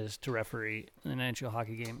qualification is to referee an NHL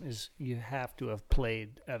hockey game is you have to have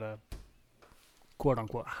played at a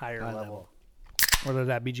quote-unquote higher level, whether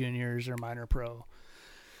that be juniors or minor pro.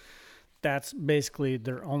 That's basically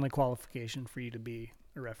their only qualification for you to be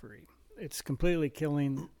a referee. It's completely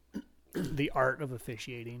killing the art of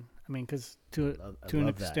officiating. I mean, because to an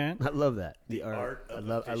extent, I love that. The art. I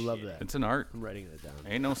love that. It's an art. I'm writing it down.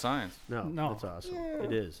 Ain't no science. No. That's awesome.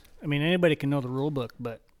 It is. I mean, anybody can know the rule book,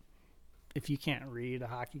 but if you can't read a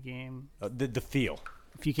hockey game, The feel.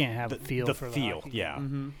 if you can't have a feel the for the feel, hockey yeah.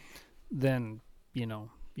 game, then, you know,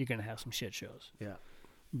 you're going to have some shit shows. Yeah.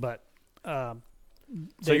 But,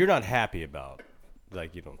 So you're not happy about,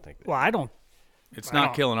 like, you don't think that. well, I don't. It's I not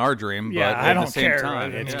don't- killing our dream, Yeah, but I at don't the same care,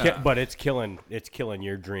 time, right? It's yeah. but it's killing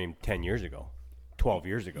your dream 10 years ago, 12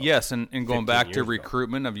 years ago. Yes, and going 15 back to years ago.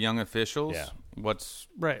 recruitment of young officials, Yeah. what's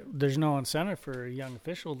Right. There's no incentive for a young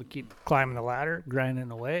official to keep climbing the ladder,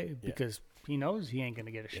 grinding away, because he knows he ain't going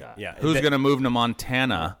to get a shot. Yeah. who's going to move to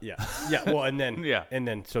Montana? Yeah. Yeah. Well, and then Yeah. and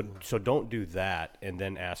then so don't do that and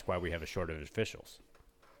then ask why we have a shortage of officials.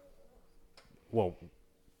 Well,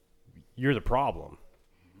 you're the problem.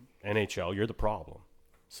 NHL, you're the problem.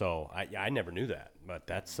 So I never knew that, but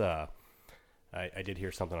that's I did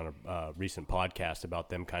hear something on a recent podcast about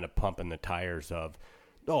them kind of pumping the tires of,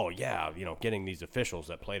 oh yeah, you know, getting these officials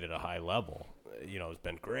that played at a high level, you know, has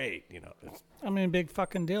been great. You know, I mean, big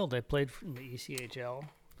fucking deal. They played in the ECHL.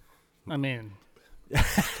 I mean,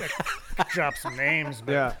 drop some names,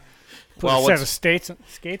 but Yeah. put Well, a set what's- of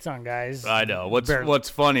skates on guys. I know. Barely. What's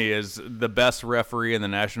funny is the best referee in the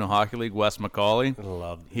National Hockey League, Wes McCauley.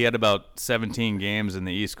 He had about 17 games in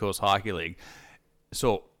the East Coast Hockey League.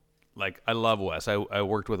 So, like, I love Wes. I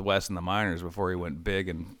worked with Wes in the minors before he went big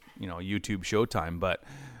and, you know, YouTube Showtime. But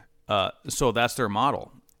so that's their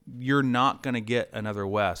model. You're not going to get another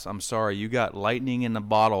Wes. I'm sorry. You got lightning in the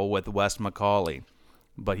bottle with Wes McCauley.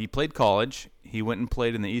 But he played college. He went and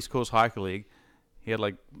played in the East Coast Hockey League. He had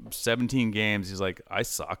like 17 games. He's like, I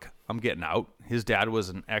suck. I'm getting out. His dad was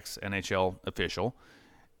an ex-NHL official.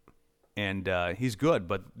 And he's good.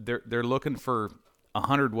 But they're looking for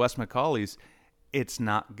 100 Wes McCauleys. It's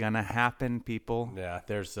not going to happen, people. Yeah,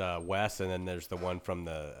 there's Wes, and then there's the one from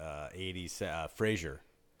the 80s, Frazier,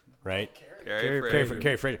 right? Kerry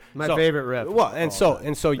Frazier. My favorite ref. Well, and so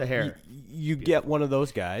The hair. you get one of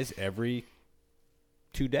those guys every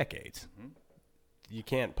 2 decades. You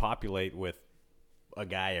can't populate with a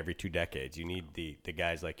guy every 2 decades. You need the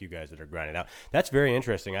guys like you guys that are grinding out. That's very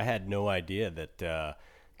interesting. I had no idea that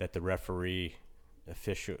that the referee.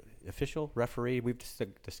 Official referee. We've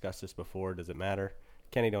discussed this before. Does it matter?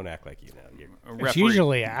 Kenny, don't act like you know. It's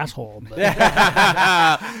usually asshole. But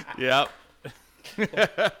Yep.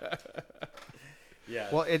 Yeah.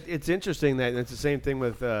 Well, it's interesting that it's the same thing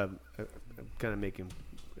with kind of making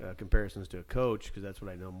comparisons to a coach because that's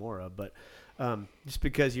what I know more of. But Just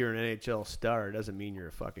because you're an NHL star doesn't mean you're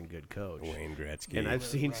a fucking good coach. Wayne Gretzky. And I've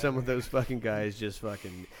seen some of those fucking guys just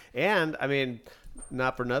fucking. And I mean,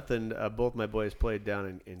 not for nothing, both my boys played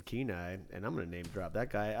down in Kenai, and I'm gonna name drop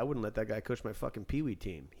that guy. I wouldn't let that guy coach my fucking Pee Wee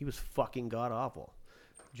team. He was fucking god awful.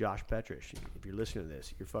 Josh Petrish, if you're listening to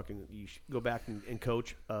this, you should go back and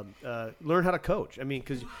coach. Learn how to coach. I mean,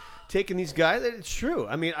 because taking these guys, it's true.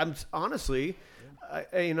 I mean, I'm honestly,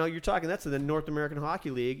 you're talking. That's the North American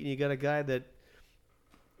Hockey League, and you got a guy that.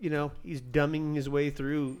 He's dumbing his way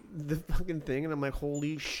through the fucking thing, and I'm like,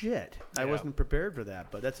 holy shit. I wasn't prepared for that,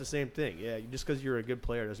 but that's the same thing. Yeah, just because you're a good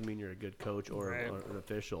player doesn't mean you're a good coach or an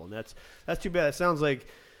official, and that's too bad. It sounds like,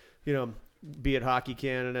 be it Hockey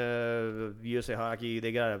Canada, USA Hockey,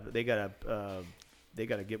 they gotta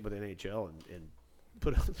get with NHL and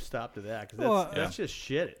put a stop to that, because that's just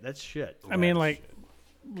shit. That's shit. I mean, like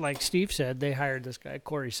Steve said, they hired this guy,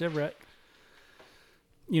 Corey Sivret,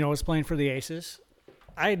 was playing for the Aces.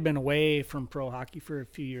 I had been away from pro hockey for a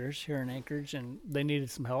few years here in Anchorage, and they needed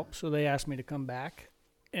some help, so they asked me to come back.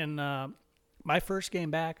 And my first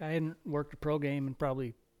game back, I hadn't worked a pro game in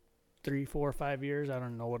probably 3, 4, 5 years. I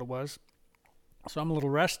don't know what it was. So I'm a little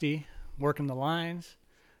rusty working the lines,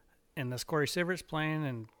 and this Corey Sivret's playing,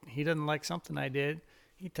 and he doesn't like something I did.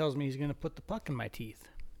 He tells me he's going to put the puck in my teeth.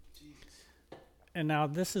 And now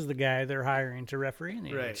this is the guy they're hiring to referee in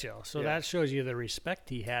the NHL. So that shows you the respect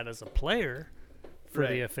he had as a player for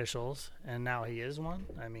the officials, and now he is one.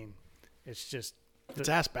 I mean, it's just... It's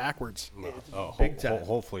ass backwards. Big time.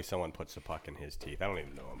 Hopefully someone puts the puck in his teeth. I don't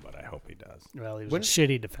even know him, but I hope he does. Well, he was a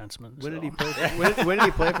shitty defenseman. When did he play? When did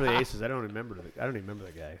he play for the Aces? I don't remember the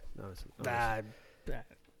guy. Honestly. I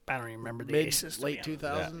don't even remember the Aces. Late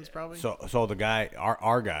 2000s, probably. So the guy,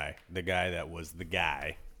 our guy, the guy that was the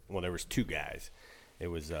guy. Well, there was two guys. It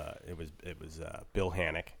was Bill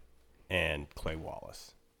Hannock and Clay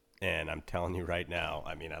Wallace. And I'm telling you right now,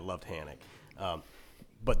 I mean, I loved Hannock.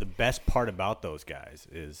 But the best part about those guys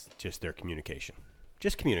is just their communication.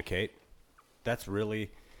 Just communicate. That's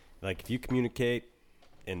really, if you communicate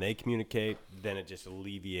and they communicate, then it just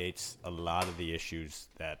alleviates a lot of the issues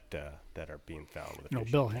that are being found with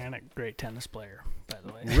officials. Bill Hannock, great tennis player, by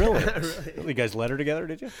the way. Really? You guys let her together,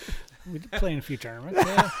 did you? We did play in a few tournaments,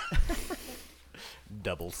 yeah.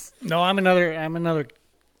 Doubles. No, I'm another.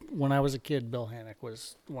 When I was a kid, Bill Hannock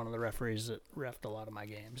was one of the referees that reffed a lot of my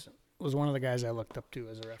games. Was one of the guys I looked up to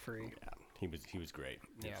as a referee. Yeah, he was great.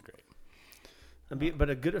 He was great. But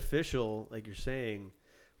a good official, like you're saying,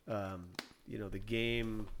 the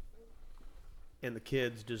game and the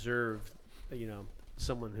kids deserve,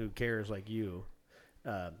 someone who cares like you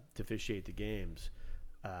to officiate the games.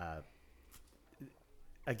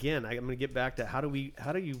 Again, I'm going to get back to how do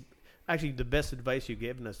you actually the best advice you've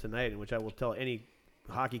given us tonight, in which I will tell any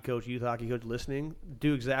hockey coach, youth hockey coach listening,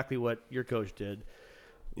 do exactly what your coach did.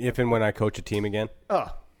 If and when I coach a team again? Oh,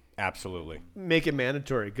 absolutely. Make it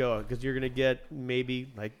mandatory. Go, because you're going to get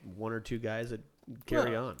maybe like one or two guys that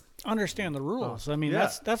carry on. Understand the rules. I mean,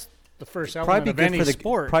 that's the first probably element of any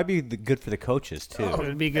sport. Probably good for the coaches too. It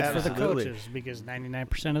would be good for the Absolutely. coaches, because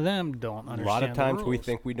 99% of them don't understand. A lot of times the we rules.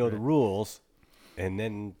 think we know the rules, and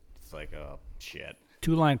then it's like, oh shit.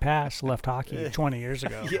 2-line pass left hockey 20 years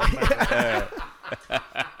ago.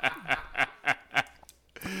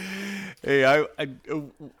 Hey, I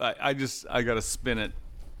got to spin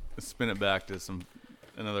it back to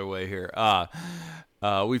another way here.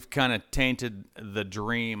 We've kind of tainted the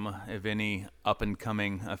dream of any up and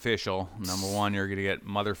coming official. Number one, you're going to get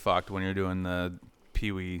motherfucked when you're doing the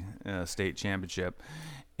Pee Wee state championship,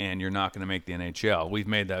 and you're not going to make the NHL. We've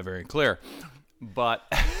made that very clear. But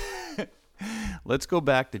let's go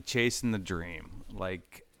back to chasing the dream.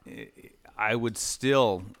 Like, I would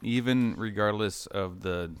still, even regardless of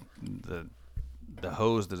the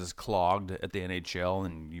hose that is clogged at the NHL,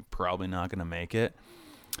 and you're probably not going to make it.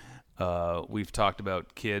 We've talked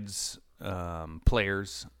about kids,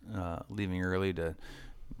 players leaving early to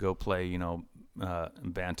go play,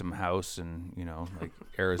 Bantam House and like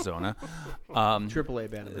Arizona. AAA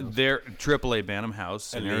Bantam House. They're AAA Bantam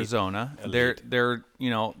House in Elite. Arizona. Elite.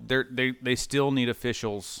 They still need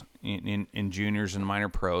officials in juniors and minor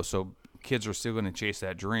pro. So kids are still going to chase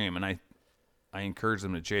that dream, and I encourage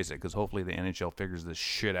them to chase it, because hopefully the NHL figures this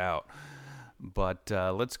shit out. But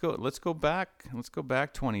let's go back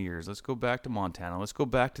 20 years. Let's go back to Montana. Let's go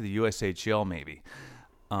back to the USHL maybe.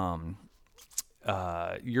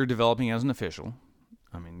 You're developing as an official.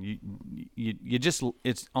 I mean, you just,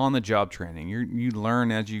 it's on the job training. You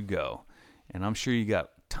learn as you go, and I'm sure you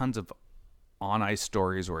got tons of on ice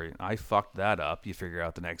stories where I fucked that up. You figure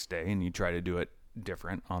out the next day and you try to do it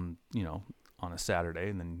different on on a Saturday,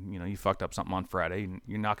 and then you fucked up something on Friday, and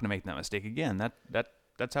you're not going to make that mistake again.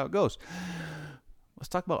 That's how it goes. Let's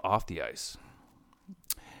talk about off the ice.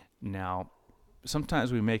 Now,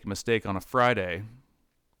 sometimes we make a mistake on a Friday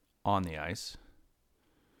on the ice.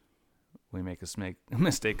 We make a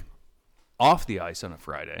mistake off the ice on a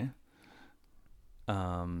Friday.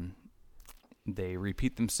 They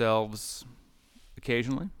repeat themselves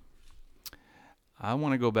occasionally. I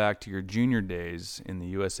want to go back to your junior days in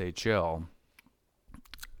the USHL.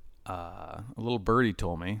 A little birdie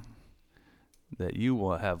told me that you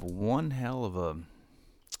will have one hell of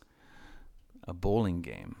a bowling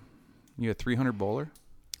game. You a 300 bowler?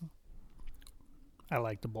 I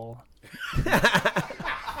like to bowl.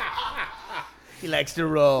 He likes to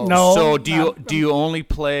roll. No. So do you only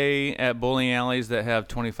play at bowling alleys that have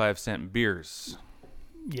 25-cent beers?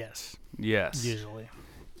 Yes, Yes. usually.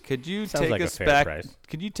 Could you Sounds take like a us fair back? price.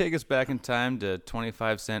 Could you take us back in time to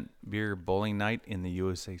 25-cent beer bowling night in the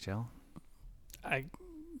USHL? I'd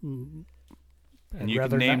And you can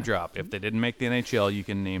rather name not. drop. If they didn't make the NHL, you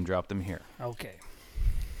can name drop them here. Okay.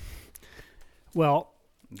 Well,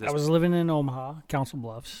 Just- I was living in Omaha, Council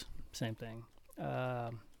Bluffs, same thing.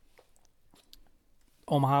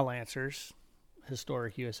 Omaha Lancers,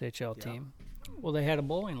 historic USHL team. Well, they had a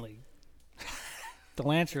bowling league, the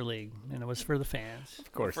Lancer League, and it was for the fans.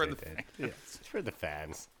 Of course For they the did. Yeah, it's for the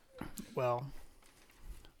fans. Well,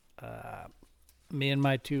 me and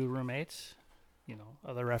my two roommates,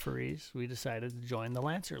 other referees, we decided to join the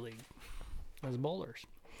Lancer League as bowlers.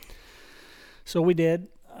 So we did.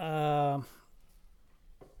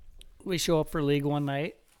 We show up for league one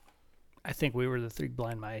night. I think we were the Three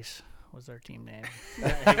Blind Mice was our team name.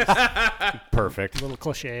 Perfect. A little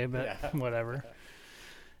cliche, but whatever.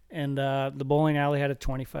 And the bowling alley had a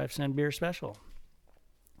 25-cent beer special.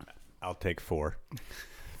 I'll take 4.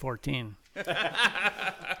 14.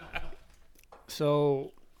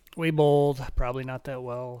 So we bowled, probably not that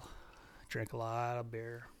well, drank a lot of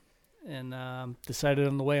beer, and decided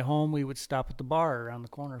on the way home we would stop at the bar around the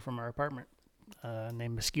corner from our apartment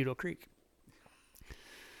named Mosquito Creek.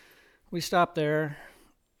 We stopped there.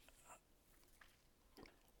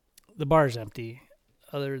 The bar's empty,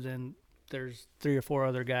 other than there's 3 or 4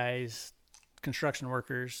 other guys, construction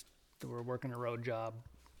workers that were working a road job.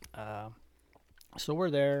 So we're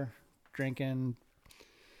there drinking,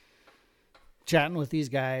 chatting with these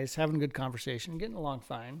guys, having a good conversation, getting along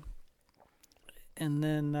fine. And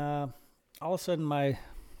then all of a sudden my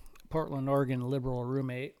Portland, Oregon liberal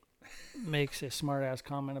roommate makes a smart-ass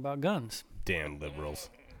comment about guns. Damn liberals.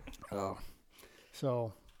 Oh.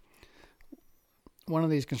 So one of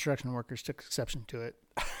these construction workers took exception to it.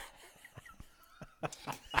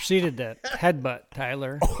 Proceeded to headbutt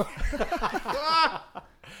Tyler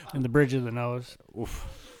in the bridge of the nose. Oof.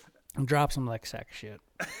 And drops him like a sack of shit.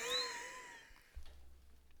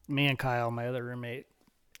 Me and Kyle, my other roommate,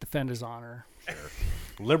 defend his honor.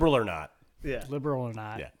 Liberal or not. Yeah. Liberal or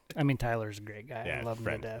not. Yeah. I mean, Tyler's a great guy. Yeah, I love him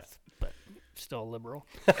friend. to death, but still liberal.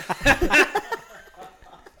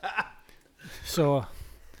 So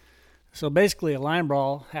basically, a line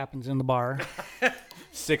brawl happens in the bar.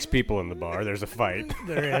 6 people in the bar. There's a fight.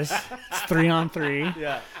 There is. It's 3-on-3.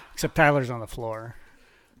 Yeah. Except Tyler's on the floor.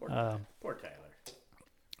 Poor Tyler.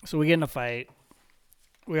 So we get in a fight.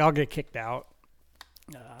 We all get kicked out.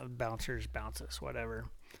 Bouncers bounce us, whatever.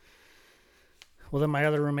 Well, then my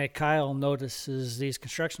other roommate, Kyle, notices these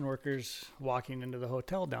construction workers walking into the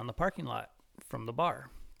hotel down the parking lot from the bar.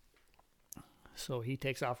 So he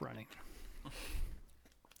takes off running.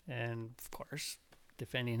 And, of course,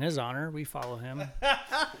 defending his honor, we follow him.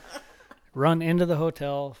 Run into the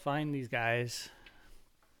hotel, find these guys,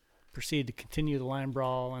 proceed to continue the line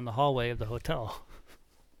brawl in the hallway of the hotel.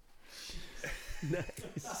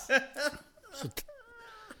 Nice.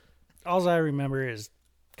 All I remember is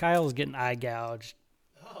Kyle's getting eye gouged.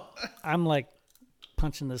 I'm like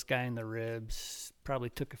punching this guy in the ribs. Probably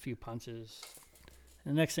took a few punches.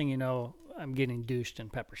 And the next thing you know, I'm getting douched in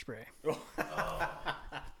pepper spray.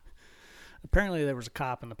 Apparently there was a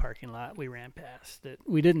cop in the parking lot. We ran past it.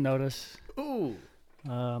 We didn't notice. Ooh.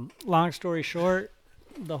 Long story short,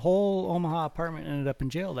 the whole Omaha apartment ended up in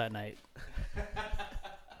jail that night.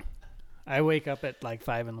 I wake up at like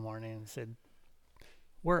 5 a.m. and said,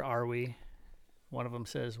 "Where are we?" One of them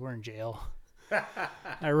says, "We're in jail."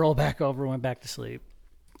 I roll back over, went back to sleep.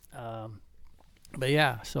 But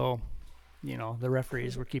yeah, so, the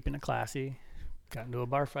referees were keeping it classy. Got into a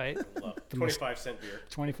bar fight. 25-cent beer.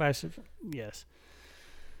 25 cents, yes.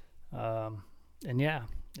 And yeah,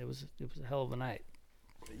 it was a hell of a night.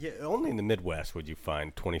 Yeah, only in the Midwest would you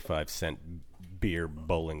find 25-cent beer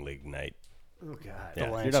bowling league night. Oh God.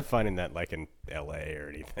 Yeah, you're not finding that like in L.A. or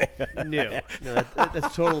anything. No,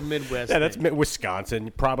 that's total Midwest. Yeah, that's thing.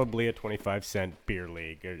 Wisconsin. Probably a 25-cent beer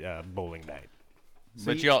league or bowling night.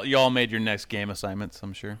 But y'all made your next game assignments,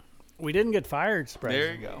 I'm sure. We didn't get fired, surprisingly.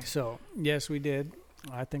 There you go. So, yes, we did.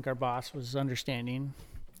 I think our boss was understanding.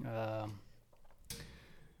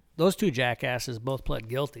 Those two jackasses both pled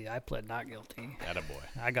guilty. I pled not guilty. Attaboy.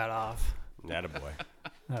 I got off. Attaboy.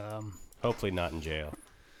 Hopefully not in jail.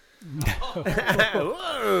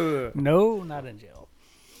 No, not in jail.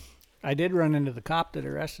 I did run into the cop that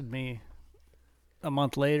arrested me a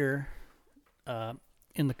month later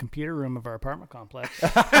in the computer room of our apartment complex.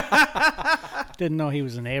 Didn't know he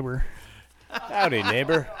was a neighbor. Howdy,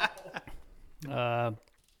 neighbor. And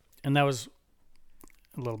that was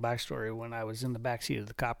a little backstory. When I was in the backseat of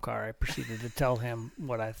the cop car, I proceeded to tell him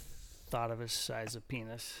what I thought of his size of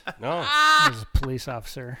penis. No, As a police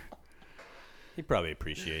officer. he probably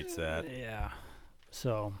appreciates that. Yeah.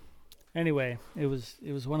 So, anyway, it was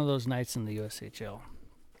one of those nights in the USHL.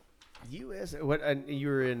 U.S. What? You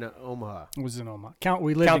were in Omaha. It was in Omaha.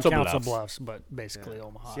 We lived Council in Council Bluffs. Bluffs, but basically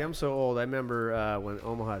Omaha. See, I'm so old. I remember when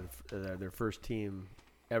Omaha, their first team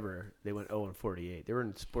ever, they went 0-48. They were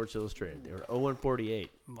in Sports Illustrated. They were 0-48.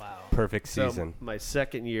 Wow. Perfect So season. my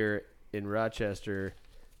second year in Rochester,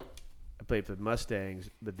 I played for the Mustangs,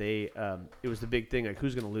 but they it was the big thing, like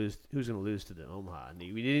who's going to lose to the Omaha. And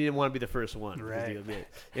we didn't want to be the first one, Right.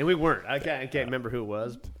 And we weren't. I can't remember who it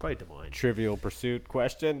was. Probably Des Moines. Trivial Pursuit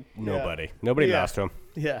question? Nobody Yeah. lost to him.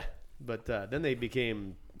 Yeah, but then they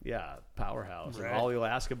became powerhouse. And Right. all the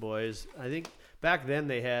Alaska boys. I think back then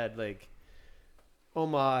they had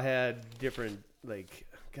Omaha had different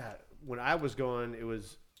when I was going, it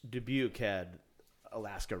was Dubuque had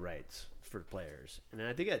Alaska rights for players, and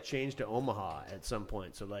I think that changed to Omaha at some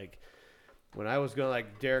point. So when I was going,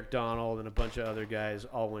 Derek Donald and a bunch of other guys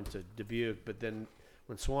all went to Dubuque, but then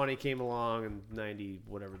when Swanee came along in 90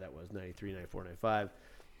 whatever that was, 93, 94, 95,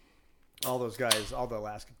 all those guys, all the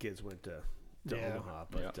Alaska kids went to Yeah. Omaha.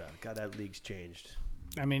 But God, that league's changed.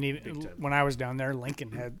 I mean, Big even time. when I was down there,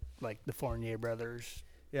 Lincoln had the Fournier brothers.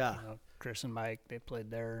 Yeah. Chris and Mike, they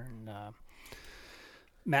played there, and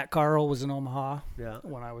Matt Carl was in Omaha. Yeah.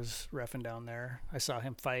 When I was reffing down there, I saw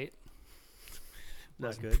him fight.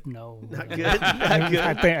 Not good. No, Not good. Not good.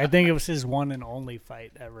 I think it was his one and only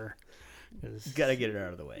fight ever. Got to get it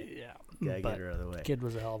out of the way. Yeah, Got to but get it out of the way. kid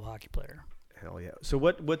was a hell of a hockey player. Hell yeah. So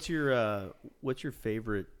what's your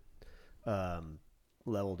favorite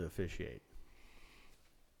level to officiate?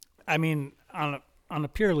 I mean, on a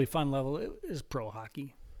purely fun level, it is pro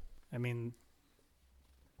hockey. I mean,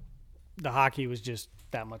 the hockey was just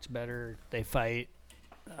that much better. They fight.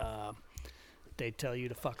 They tell you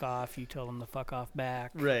to fuck off. You tell them to fuck off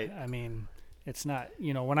back. Right. I mean, it's not,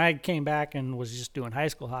 when I came back and was just doing high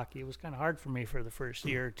school hockey, it was kind of hard for me for the first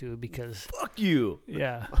year or two because, Fuck you.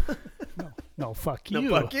 yeah. No, fuck you.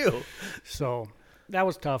 No, fuck you. So that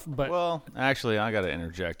was tough, but Well, actually, I got to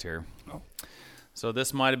interject here. So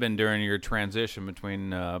this might have been during your transition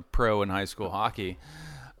between pro and high school hockey.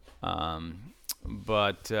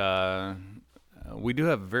 But we do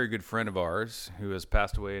have a very good friend of ours who has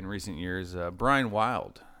passed away in recent years, Brian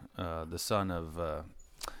Wild, the son of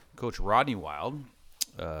Coach Rodney Wild,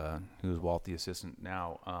 who's Walt the assistant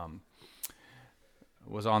now,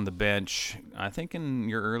 was on the bench, I think in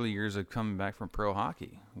your early years of coming back from pro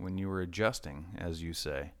hockey, when you were adjusting, as you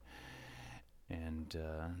say. And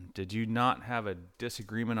did you not have a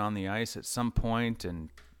disagreement on the ice at some point and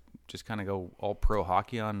just kind of go all pro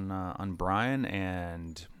hockey on Brian?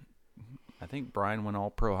 And I think Brian went all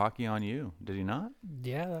pro hockey on you. Did he not?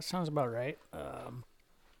 yeah, that sounds about right.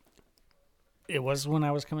 It was when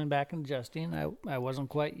I was coming back and adjusting. I wasn't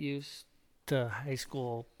quite used to high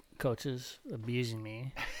school coaches abusing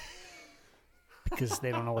me because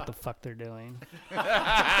they don't know what the fuck they're doing. Fuck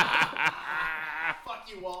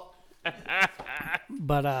you, Walt.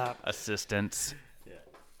 But Assistants.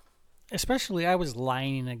 especially I was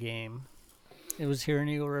lining a game. It was here in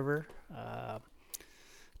Eagle River,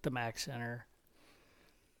 the Mac Center.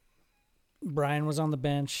 Brian was on the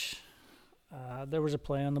bench. There was a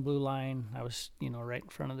play on the blue line. I was, right in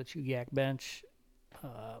front of the Chugiak bench.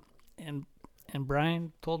 And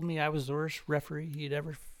Brian told me I was the worst referee he'd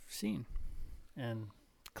ever seen. And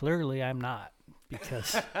clearly I'm not,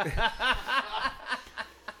 because...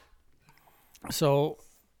 So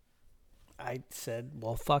I said,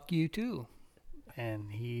 well, fuck you too.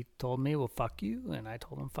 And he told me, well, fuck you. And I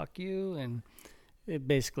told him, fuck you. And it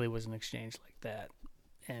basically was an exchange like that.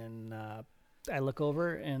 And I look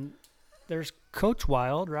over and there's Coach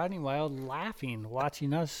Wild, Rodney Wild, laughing,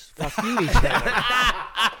 watching us fuck you each other.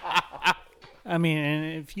 I mean,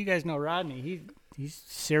 and if you guys know Rodney, he's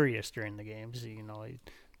serious during the games,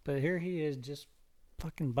 but here he is just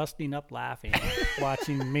fucking busting up laughing,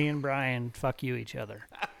 watching me and Brian fuck you each other.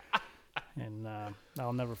 And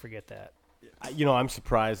I'll never forget that. I'm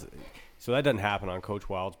surprised. So that doesn't happen on Coach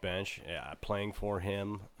Wild's bench. Playing for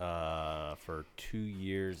him for 2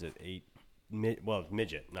 years at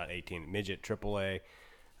midget, not 18, midget AAA,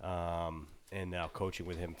 and now coaching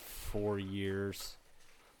with him 4 years.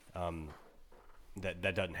 That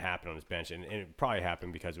doesn't happen on his bench, and it probably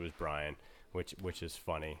happened because it was Brian, which is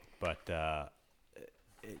funny. But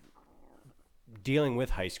dealing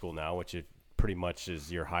with high school now, which is pretty much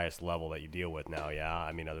is your highest level that you deal with now. Yeah,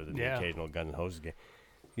 I mean, other than the occasional guns and hoses game.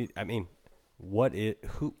 I mean, what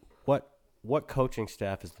coaching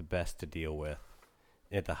staff is the best to deal with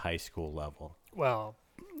at the high school level? Well,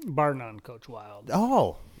 bar none, Coach Wild.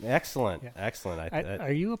 Oh, excellent, Yeah. excellent.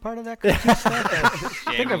 Are you a part of that coaching staff?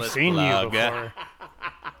 I think I've seen you before.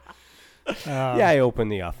 I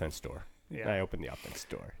opened the offense door. Yeah. I opened the offense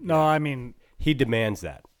door. No, I mean, He demands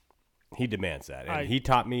that. And he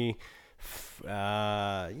taught me.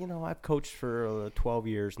 I've coached for 12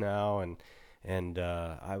 years now, and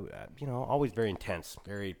I always very intense,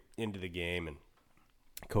 very into the game. And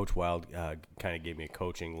Coach Wild kind of gave me a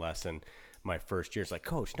coaching lesson my first year. It's like,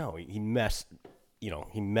 Coach, no, he messed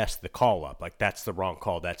the call up. Like, that's the wrong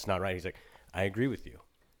call. That's not right. He's like, I agree with you.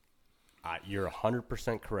 You're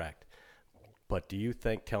 100% correct. But do you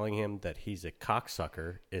think telling him that he's a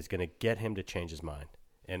cocksucker is going to get him to change his mind?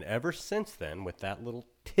 And ever since then, with that little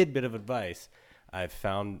tidbit of advice, I've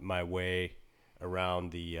found my way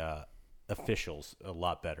around the officials a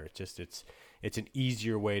lot better. It's an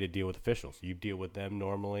easier way to deal with officials. You deal with them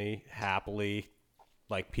normally, happily,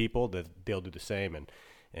 like people. They'll do the same.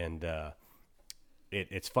 And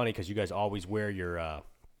it's funny because you guys always wear your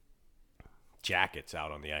jackets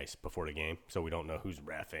out on the ice before the game, so we don't know who's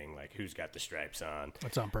reffing, like who's got the stripes on.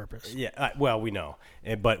 that's on purpose. Yeah, well, we know.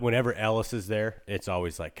 But whenever Ellis is there, it's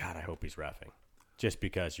always like, God, I hope he's reffing. Just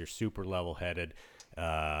because you're super level-headed.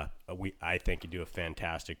 I think you do a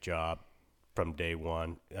fantastic job from day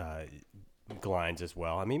one. Glines as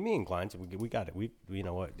well. I mean, me and Glines, we got it. You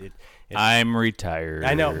know what? I'm retired.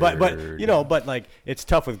 I know, but like it's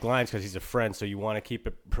tough with Glines because he's a friend, so you want to keep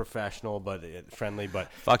it professional but friendly.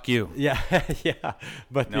 But Fuck you. yeah, yeah.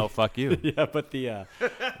 But No, fuck you. Yeah,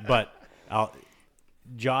 but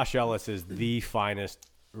Josh Ellis is the finest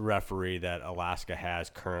referee that Alaska has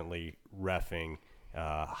currently reffing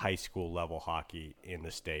high school level hockey in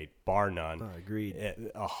the state, bar none. Agreed.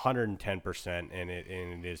 110%, and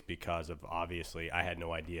it is because of, obviously, I had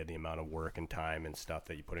no idea the amount of work and time and stuff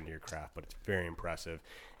that you put into your craft, but it's very impressive.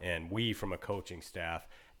 And we, from a coaching staff,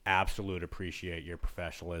 absolutely appreciate your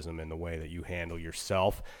professionalism and the way that you handle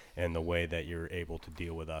yourself and the way that you're able to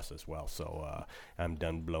deal with us as well. So I'm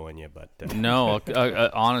done blowing you, but No,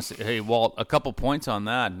 honestly, hey, Walt, a couple points on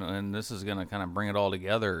that, and this is going to kind of bring it all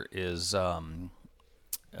together, is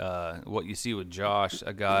what you see with Josh,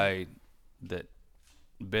 a guy that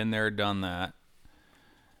been there, done that.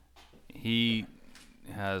 He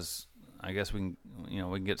has, I guess we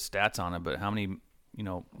can get stats on it, but how many,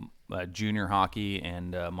 junior hockey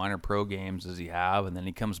and minor pro games does he have? And then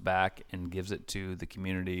he comes back and gives it to the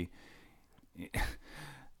community.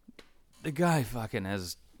 The guy fucking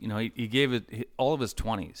has, he gave it all of his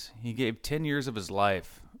 20s. He gave 10 years of his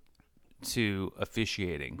life to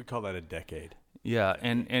officiating. we call that a decade. Yeah,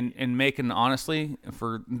 and making, honestly,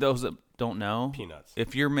 for those that don't know, Peanuts.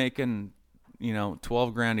 if you're making,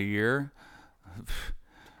 $12,000 a year,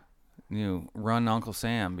 run Uncle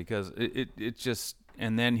Sam, because it just,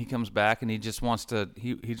 and then he comes back and he just wants to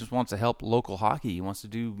help local hockey. He wants to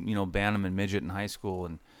do Bantam and midget in high school,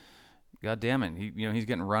 and God damn it, he's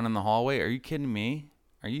getting run in the hallway. Are you kidding me?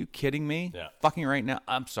 Are you kidding me? Yeah. Fucking right now.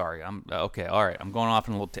 I'm sorry. I'm okay. All right. I'm going off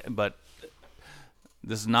in a little, but.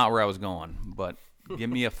 This is not where I was going, but give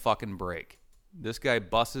me a fucking break. This guy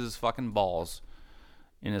busts his fucking balls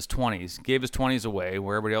in his 20s, gave his 20s away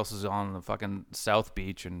where everybody else is on the fucking South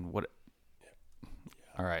Beach and what.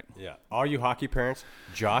 All right. Yeah. All you hockey parents,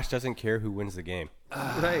 Josh doesn't care who wins the game.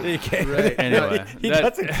 Right. Anyway, He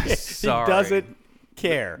doesn't care. Sorry. He doesn't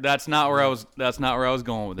care. That's not where I was. That's not where I was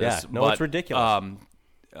going with this. Yeah, no, it's ridiculous.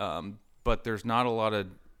 But there's not a lot of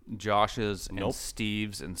Joshes and Nope.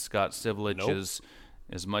 Steves and Scott Sivliches.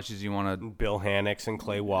 As much as you want to, Bill Hannix and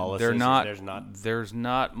Clay Wallace. they're not. There's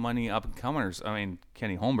not many up and comers. I mean,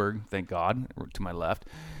 Kenny Holmberg, thank God, to my left,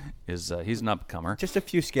 is he's an up and comer. just a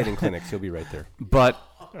few skating clinics. He'll be right there. But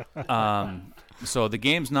so the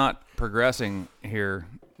game's not progressing here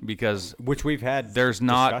because Which we've had there's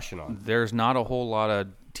discussion not on. there's not a whole lot of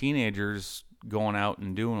teenagers going out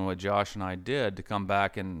and doing what Josh and I did to come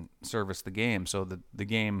back and service the game. So the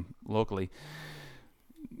game locally,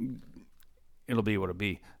 it'll be what it'll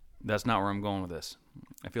be. That's not where I'm going with this.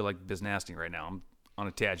 I feel like Biz Nasty right now. I'm on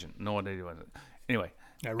a tangent. No one to do with it. Anyway,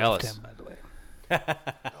 I roughed Ellis. him, by the way.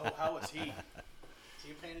 Oh, how was he? Is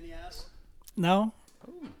he a pain in the ass? No,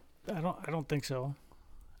 I don't think so.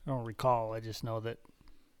 I don't recall. I just know that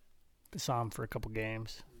I saw him for a couple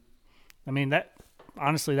games. I mean, that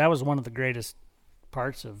honestly, that was one of the greatest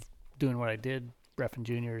parts of doing what I did, reffing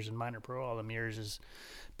juniors and minor pro all them years, is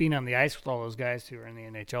being on the ice with all those guys who are in the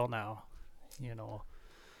NHL now. You know,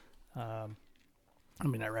 I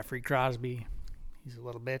mean, I refereed Crosby. He's a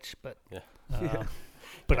little bitch, but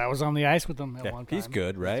but I was on the ice with him at one time. He's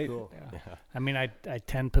good, right? Cool. Yeah. I mean, I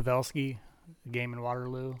tend Pavelski, the game in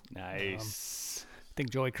Waterloo. Nice. I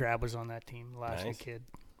think Joey Crabb was on that team, the last Nice. kid.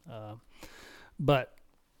 But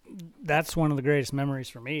that's one of the greatest memories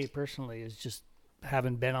for me personally, is just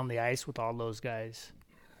having been on the ice with all those guys.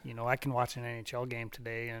 You know, I can watch an NHL game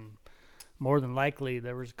today, and more than likely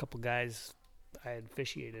there was a couple guys I had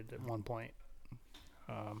officiated at one point.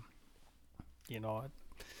 You know,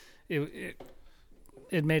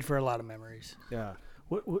 it made for a lot of memories. Yeah.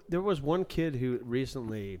 There was one kid who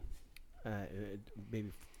recently,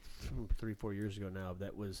 maybe 3-4 years ago now,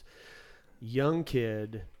 that was young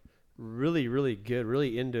kid, really, really good,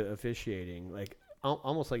 really into officiating. Like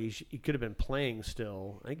almost like he could have been playing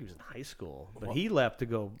still. I think he was in high school, but he left to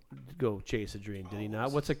go chase a dream. Did he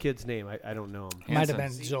not? What's a kid's name? I don't know him. Might have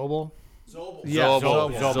been Hansen. Zobel. Yeah,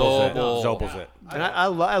 Zobel's it. And I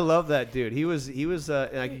love that dude. He was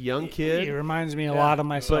like a young kid. He reminds me a lot of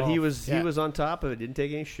myself. But he was Yeah. on top of it. Didn't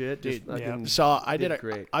take any shit. Just Dude, fucking So I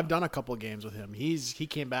great. I've done a couple of games with him. He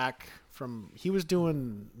came back from. He was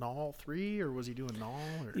doing Null 3, or was he doing Null?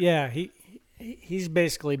 Or? Yeah, he's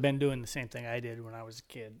basically been doing the same thing I did when I was a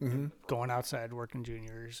kid, Mm-hmm. going outside working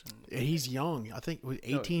juniors. And, He's young. I think it was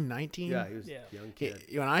 18, 19. Yeah, he was Yeah. a young He- kid.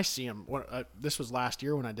 when I see him, this was last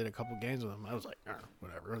year when I did a couple games with him. I was like,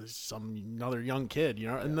 whatever, this is another young kid, you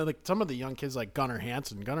know. And then like some of the young kids, like Gunnar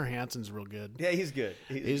Hansen. Gunnar Hansen's real good. Yeah, he's good.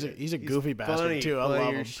 He's a goofy bastard funny, too. I funny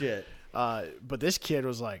love as him. shit. But this kid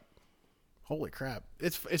was like, holy crap!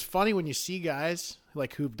 It's funny when you see guys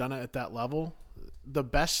like who've done it at that level. The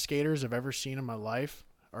best skaters I've ever seen in my life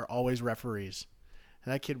are always referees.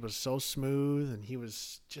 And that kid was so smooth, and he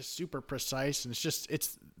was just super precise. And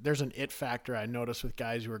there's an it factor I notice with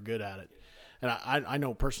guys who are good at it. And I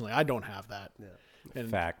know personally I don't have that. Yeah. And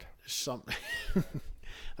Fact.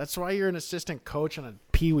 that's why you're an assistant coach on a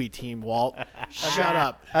peewee team, Walt. Shut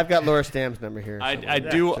up. I've got Laura Stam's number here. I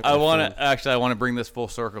do. I want to bring this full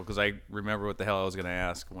circle because I remember what the hell I was going to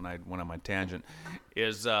ask when I went on my tangent.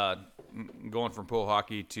 Is going from pro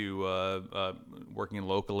hockey to working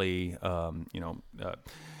locally. Now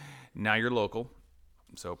you're local,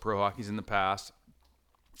 so pro hockey's in the past.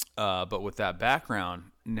 But with that background,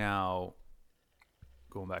 now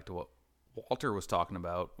going back to what Walter was talking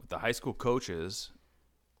about with the high school coaches,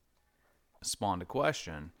 spawned a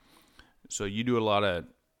question. So you do a lot of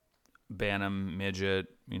Bantam, midget,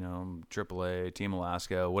 AAA, Team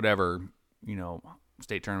Alaska, whatever,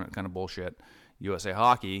 state tournament kind of bullshit, USA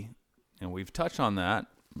Hockey, and we've touched on that,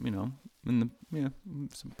 in the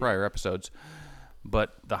some prior episodes.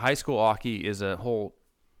 But the high school hockey is a whole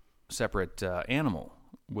separate animal,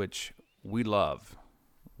 which we love.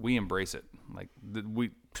 We embrace it. Like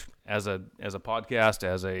we, as a podcast,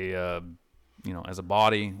 as a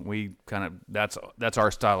body, we kind of that's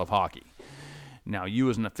our style of hockey. Now, you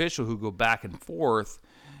as an official who go back and forth,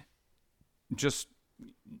 just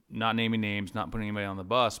not naming names, not putting anybody on the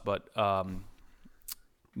bus, but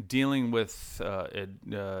dealing with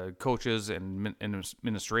coaches and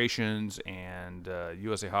administrations and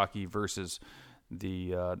USA Hockey versus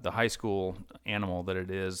the high school animal that it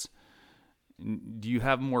is. Do you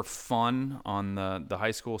have more fun on the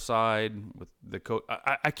high school side with the coach?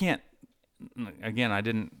 I can't. Again, I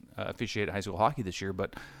didn't officiate high school hockey this year,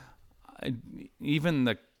 but even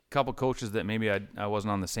the couple coaches that maybe I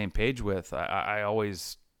wasn't on the same page with, the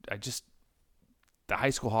high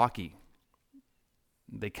school hockey,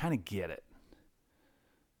 they kind of get it.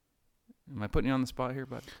 Am I putting you on the spot here,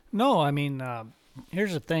 bud? No, I mean,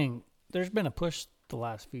 here's the thing. There's been a push the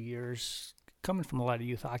last few years coming from a lot of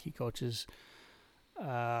youth hockey coaches.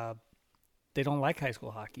 They don't like high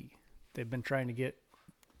school hockey. They've been trying to get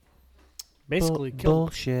basically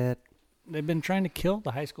Bullshit. They've been trying to kill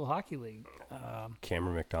the high school hockey league.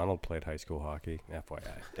 Cameron McDonald played high school hockey. FYI.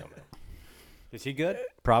 Don't know. Is he good?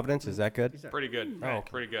 Providence, is that good? Pretty good. Oh,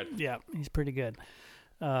 pretty good. Yeah, he's pretty good.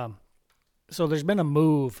 So there's been a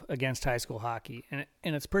move against high school hockey, and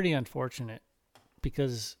it's pretty unfortunate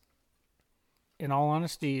because in all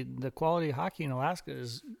honesty, the quality of hockey in Alaska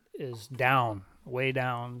is down, way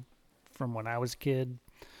down from when I was a kid.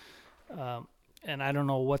 And I don't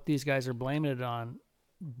know what these guys are blaming it on,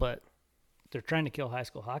 but they're trying to kill high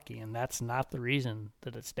school hockey, and that's not the reason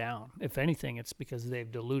that it's down. If anything, it's because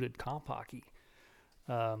they've diluted comp hockey.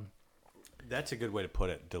 That's a good way to put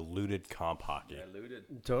it. Diluted comp hockey.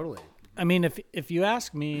 Totally. I mean, if you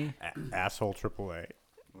ask me, Asshole AAA.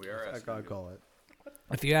 We are. I gotta call it.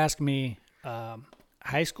 if you ask me,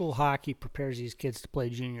 high school hockey prepares these kids to play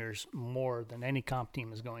juniors more than any comp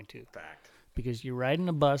team is going to. Fact. Because you're riding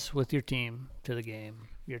a bus with your team to the game.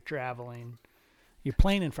 You're traveling. You're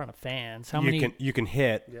playing in front of fans. How many? You can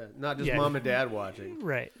hit. Yeah, not just Yeah. mom and dad watching.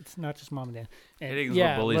 Right. It's not just mom and dad. And Hitting's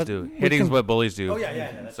yeah, what bullies let- do. we Hitting's can- what bullies do. Oh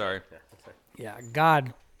yeah. Sorry. Yeah,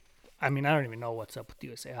 God. I mean, I don't even know what's up with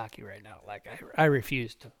USA Hockey right now. Like, I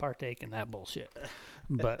refuse to partake in that bullshit.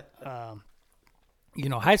 But,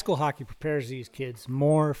 high school hockey prepares these kids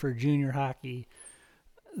more for junior hockey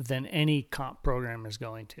than any comp program is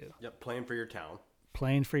going to. Yep. Playing for your town.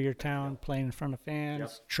 Playing for your town, playing in front of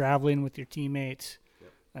fans, traveling with your teammates.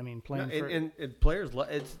 I mean, playing for And players,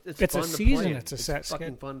 it's It's a fun to season, play in. it's a set fucking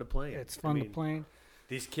schedule. fun to play in. it's fun to play.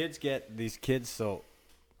 These kids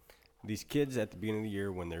at the beginning of the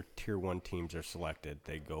year when their tier 1 teams are selected,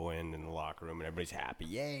 they go in the locker room and everybody's happy.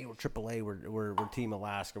 Yay, we're AAA, we're Team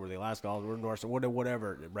Alaska, we're the Alaska All, we're North,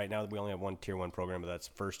 whatever. Right now we only have one tier 1 program, but that's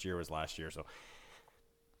first year was last year. So,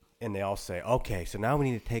 and they all say, okay, so now we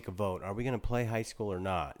need to take a vote. Are we going to play high school or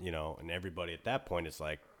not? And everybody at that point is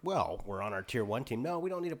like, well, we're on our tier 1 team. No,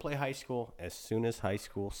 we don't need to play high school. As soon as high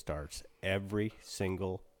school starts, every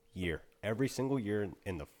single year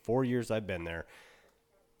in the 4 years I've been there,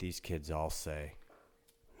 these kids all say,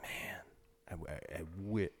 man, I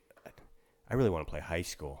really want to play high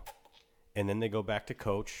school. And then they go back to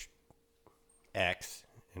Coach X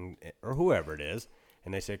or whoever it is,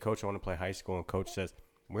 and they say, Coach, I want to play high school. And Coach says,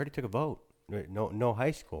 we already took a vote. No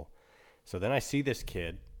high school. So then I see this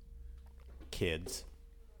kids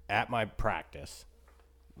at my practice,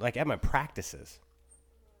 like at my practices,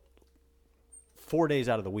 4 days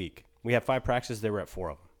out of the week. We have 5 practices. They were at 4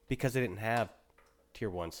 of them because they didn't have tier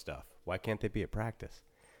 1 stuff. Why can't they be at practice?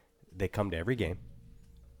 They come to every game.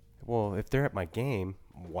 Well, if they're at my game,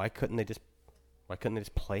 why couldn't they just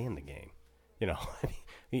play in the game?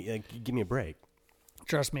 Give me a break.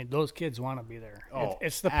 Trust me, those kids want to be there. Oh,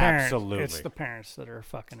 it's the parents. absolutely. It's the parents that are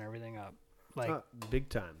fucking everything up. Like, big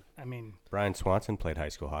time. I mean, Brian Swanson played high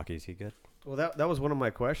school hockey. Is he good? Well, that was one of my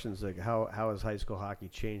questions. Like, how has high school hockey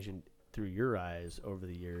changing through your eyes over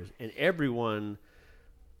the years? And everyone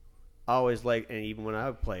always and even when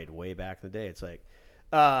I played way back in the day, it's like,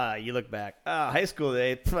 you look back, high school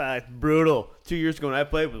day, brutal. 2 years ago when I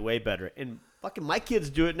played, was way better. And fucking my kids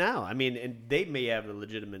do it now. I mean, and they may have a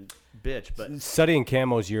legitimate bitch, but Suddy and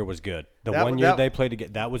Camo's year was good. The That- 1 year that- they played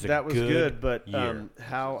together, that was good. But year.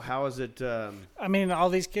 how is it? I mean, all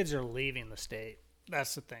these kids are leaving the state.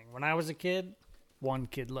 That's the thing. When I was a kid, one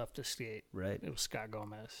kid left the state. Right. It was Scott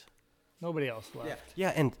Gomez. Nobody else left.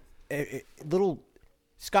 Yeah, and little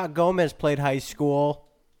Scott Gomez played high school.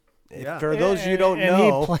 Yeah. For those you don't and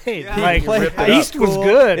know, he played. he Like, played East high was school.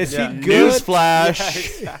 good. Is Yeah. he good?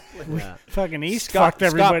 Newsflash. Yeah. Fucking East Scott, fucked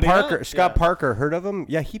everybody Scott Parker. up. Scott Parker, heard of him?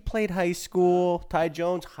 Yeah, he played high school. Ty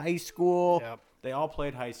Jones, high school. Yep. They all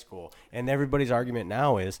played high school. And everybody's argument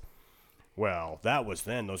now is, well, that was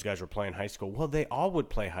then. Those guys were playing high school. Well, they all would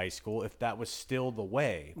play high school if that was still the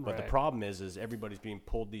way. But the Right. problem is everybody's being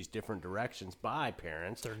pulled these different directions by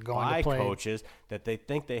parents, They're going by to play. coaches, that they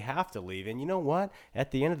think they have to leave. And you know what?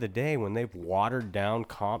 At the end of the day, when they've watered down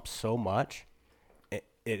comps so much, it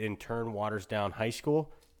in turn waters down high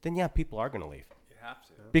school, then yeah, people are going to leave. You have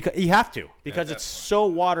to. Because you have to, because it's so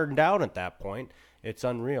watered down at that point, it's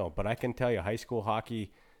unreal. But I can tell you, high school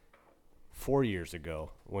hockey 4 years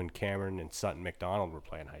ago, when Cameron and Sutton McDonald were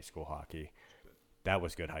playing high school hockey, that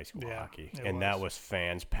was good high school Yeah, hockey, it and was. that was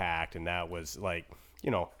fans packed, and that was like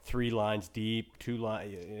 3 lines deep, 2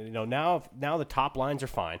 lines. Now the top lines are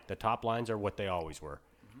fine. The top lines are what they always were,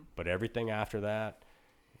 but everything after that,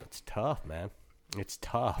 it's tough, man. It's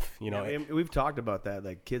tough. And we've talked about that,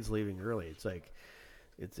 like kids leaving early. It's like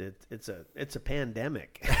it's a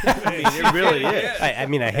pandemic. I mean, it really is. I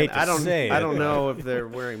mean, I hate to say it. I don't know if they're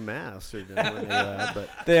wearing masks or when but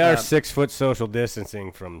They are 6 foot social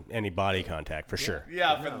distancing from any body contact for sure.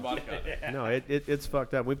 Yeah, for the body contact. no, it's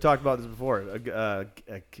fucked up. We've talked about this before. A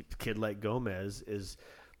kid like Gomez is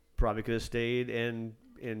probably could have stayed and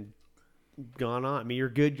gone on. I mean, you're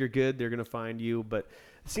good. They're gonna find you, but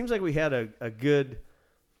it seems like we had a good.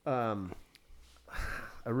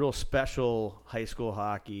 A real special high school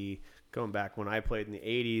hockey going back when I played in the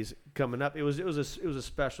 '80s, coming up, it was a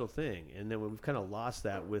special thing, and then we've kind of lost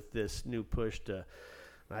that with this new push to.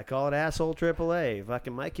 I call it asshole AAA.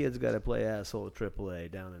 Fucking my kids got to play asshole AAA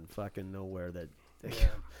down in fucking nowhere that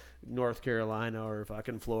North Carolina or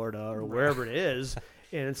fucking Florida or wherever it is,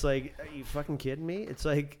 and it's like, are you fucking kidding me? It's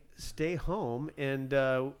like, stay home, and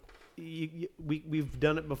we've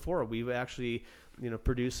done it before. We've actually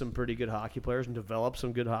produced some pretty good hockey players and developed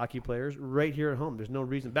some good hockey players right here at home. There's no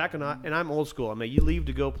reason and I'm old school. I mean, you leave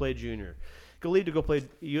to go play junior, leave to go play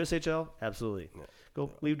USHL, absolutely. Yeah. Go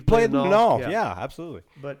leave to play yeah, absolutely.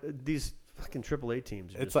 But these fucking AAA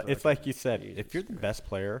teams, it's like you said. Jesus if you're the best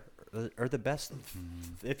player or the best,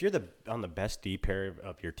 if you're on the best D pair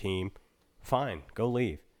of your team, fine, go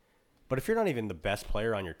leave. But if you're not even the best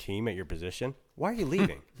player on your team at your position, why are you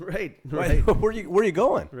leaving? Right. Where are you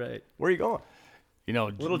going? Right. Where are you going?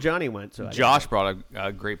 Little Johnny went. So Josh brought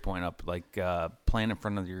a great point up, like playing in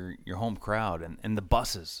front of your home crowd and the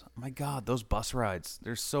buses. Oh my God, those bus rides,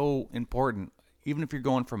 they're so important. Even if you're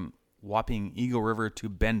going from Wapping Eagle River to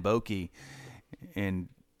Ben Boki, and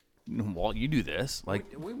Walt, you do this. Like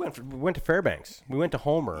we went to Fairbanks. We went to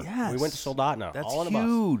Homer. Yes. We went to Soldotna. That's all in a bus.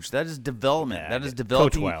 huge. That is development. Yeah, that is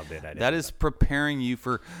developing. Coach Wild did. I did. That is preparing you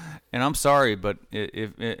for. And I'm sorry, but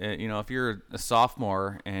if you're a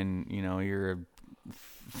sophomore and you're a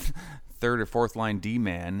third or fourth line D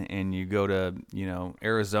man and you go to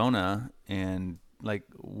Arizona and like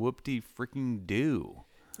whoop-de freaking do.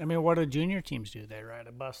 I mean, what do junior teams do? They ride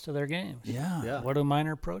a bus to their games. Yeah. What do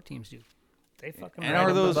minor pro teams do? They fucking And ride are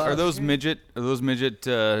on the those bus. midget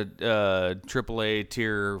AAA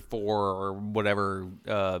tier 4 or whatever?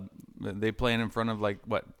 They playing in front of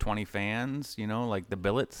 20 fans? Like the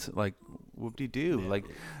Billets, like whoop-de-doo.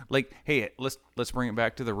 Like hey, let's bring it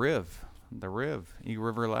back to the Riv, Eagle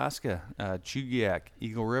River, Alaska, Chugiak,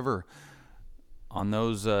 Eagle River. On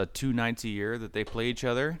those 2 nights a year that they play each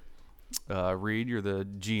other. Reed, you're the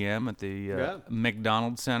GM at the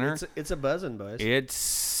McDonald's Center. It's a buzzing, boys.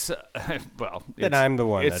 It's And I'm the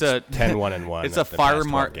one. It's that's 10-1-1.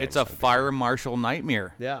 It's a fire marshal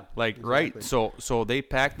nightmare. Yeah, right. exactly. So they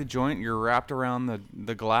pack the joint. You're wrapped around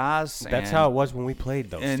the glass. That's how it was when we played,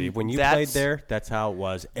 though, Steve. When you played there, that's how it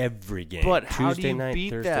was every game. But how Tuesday do you night, beat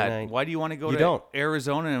Thursday that? night. Why do you want to go You to don't.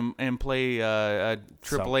 Arizona and play a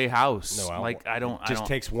AAA house? No, It just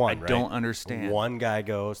takes one. I right? don't understand. One guy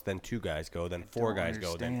goes, then 2 guys go, then 4 don't guys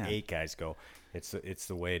go, then understand. 8 guys go. It's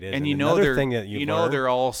the way it is. And another thing that you learn, they're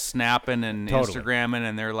all snapping and Totally. Instagramming,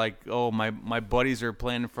 and they're like, "Oh, my buddies are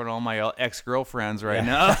playing in front of all my ex-girlfriends right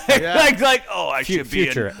now." I should be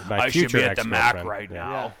at the MAC right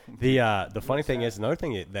now. The funny thing is, another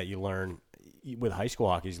thing that you learn with high school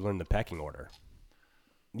hockey is you learn the pecking order.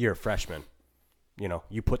 You're a freshman.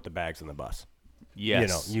 You put the bags in the bus.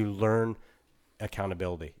 Yes. You learn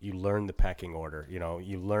accountability. You learn the pecking order.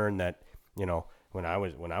 You learn that, when I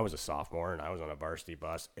was a sophomore and I was on a varsity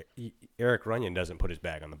bus, Eric Runyon doesn't put his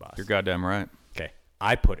bag on the bus. You're goddamn right. Okay.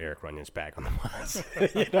 I put Eric Runyon's bag on the bus.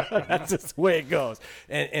 That's just the way it goes.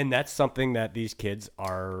 And that's something that these kids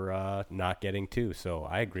are not getting to. So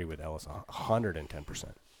I agree with Ellis 110%.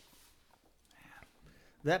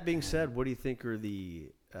 That being said, what do you think are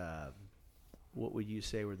what would you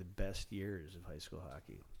say were the best years of high school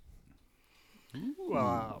hockey?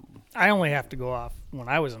 Well, I only have to go off when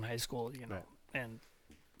I was in high school, Right. And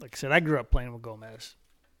like I said, I grew up playing with Gomez.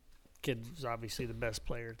 Kid was obviously the best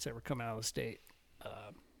player that's ever come out of the state.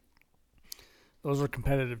 Those were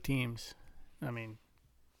competitive teams. I mean,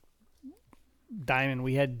 Diamond,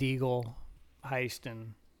 we had Deagle,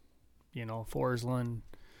 Heiston, Forsland,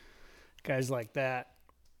 guys like that.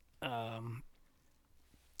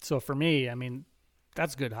 So for me, I mean,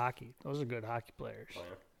 that's good hockey. Those are good hockey players. Oh,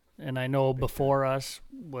 yeah. And I know before us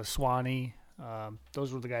was Swanee.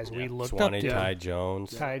 Those were the guys we looked Swanee, up to. Ty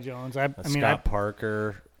Jones. Scott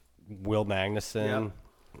Parker, Will Magnuson. Yep.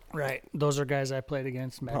 Right. Those are guys I played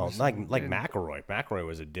against. Oh, like McElroy. McElroy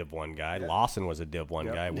was a Div 1 guy. Yep. Lawson was a Div 1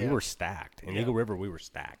 guy. We were stacked. In Eagle River, we were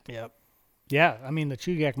stacked. Yep. Yeah, I mean, the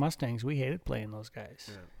Chugiak Mustangs, we hated playing those guys.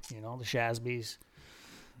 Yeah. The Shasbys.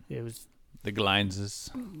 It was... The Glinses.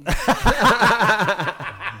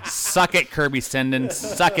 Suck it, Kirby Senden.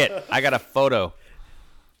 Suck it. I got a photo.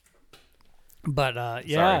 But,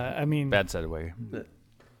 Sorry. I mean... Bad segue.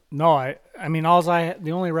 No, I mean,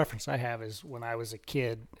 the only reference I have is when I was a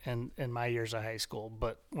kid and in my years of high school.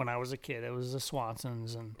 But when I was a kid, it was the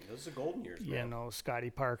Swansons and... Those are golden years, man. Scotty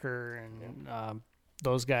Parker and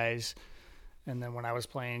those guys. And then when I was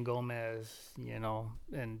playing Gomez,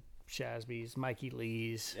 and Shasby's, Mikey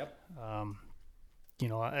Lee's. Yep.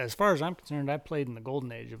 as far as I'm concerned, I played in the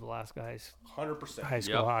golden age of Alaska high 100%.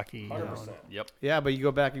 school Yep. hockey. You know. 100%. Yep. Yeah, but you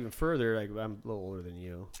go back even further. Like I'm a little older than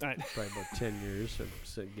you, Right. probably about 10 years.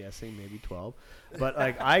 I'm guessing maybe 12. But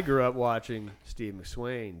like I grew up watching Steve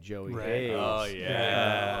McSwain, Joey Right. Hayes, Oh,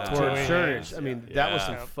 yeah. Torb Joey Chernich. Hayes, I mean, that was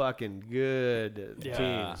some Yeah. fucking good Yeah.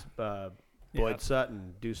 teams. Boyd Yeah.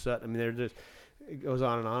 Sutton, Deuce Sutton. I mean, they're just it goes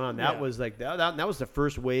on and on. That Yeah. was like that was the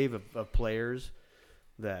first wave of players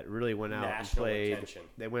that really went out and National played. attention.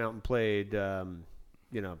 They went out and played.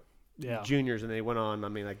 Yeah. Juniors, and they went on. I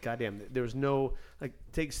mean, like, goddamn, there was no like.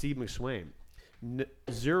 Take Steve McSwain.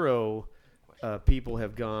 Zero people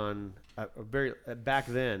have gone. Back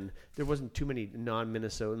then, there wasn't too many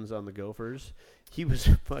non-Minnesotans on the Gophers. He was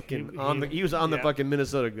fucking He was on the yeah. fucking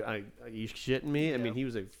Minnesota. Are you shitting me? I mean, he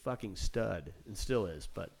was a fucking stud, and still is.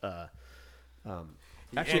 But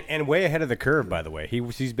Actually, and way ahead of the curve, by the way.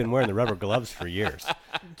 He's been wearing the rubber gloves for years.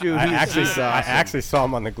 dude, I he's I awesome. actually saw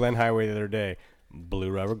him on the Glen Highway the other day, blue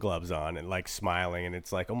rubber gloves on, and like smiling, and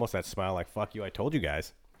it's like almost that smile, like "fuck you, I told you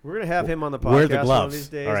guys." We're gonna have him on the Wear the podcast one of gloves. these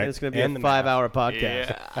days, All right. and it's gonna be And a the mask. 5-hour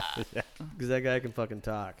podcast Yeah. because that guy can fucking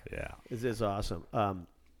talk. Yeah. It's awesome.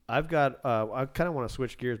 I've got. I kind of want to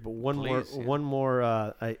switch gears, but Please, yeah. one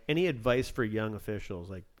more. Any advice for young officials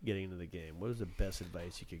like getting into the game? What is the best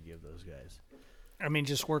advice you could give those guys? I mean,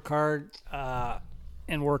 just work hard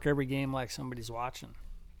and work every game like somebody's watching.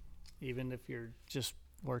 Even if you're just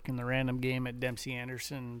working the random game at Dempsey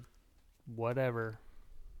Anderson, whatever,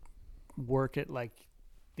 work it like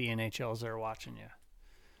the NHL's there watching you.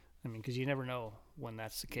 I mean, because you never know when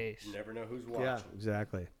that's the case. You never know who's watching. Yeah,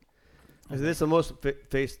 exactly. This is the most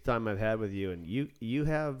face time I've had with you, and you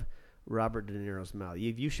have Robert De Niro's mouth.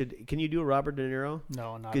 You should. Can you do a Robert De Niro?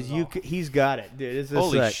 No, not Because at all. he's got it, dude. It's just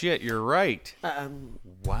Holy like, shit, you're right.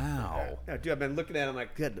 Wow. Dude, I've been looking at him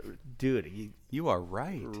like, good, dude. You are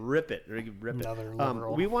right. Rip it. Rip it. Another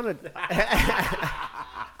liberal. We want to.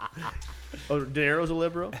 Oh, De Niro's a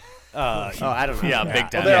liberal? Uh, Oh, I don't know. Yeah, big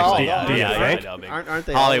time. Well, they're all. actually, aren't do you they? think? I know, big. Aren't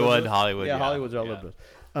they? all Hollywood, liberals? Hollywood. Yeah, Yeah, Hollywood's all yeah.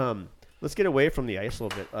 liberals. Let's get away from the ice a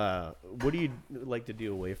little bit. What do you like to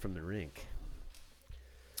do away from the rink?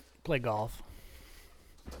 Play golf.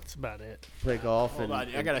 That's about it. Play golf Hold and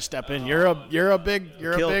on, I gotta step in. You're a big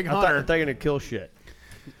kill, hunter. I thought you're gonna kill shit.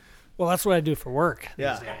 Well, that's what I do for work.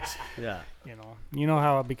 Yeah, yeah, You know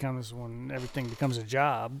how it becomes when everything becomes a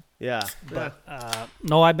job. yeah. But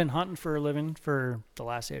no, I've been hunting for a living for the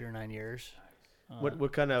last 8 or 9 years.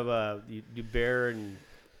 What kind of you do bear and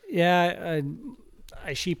Yeah,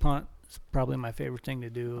 I sheep hunt. It's probably my favorite thing to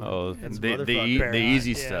do. Oh, It's the motherfucker.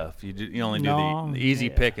 easy Yeah. stuff. You only do No, the easy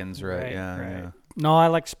yeah. pickings, right? Right, yeah, right. yeah. No, I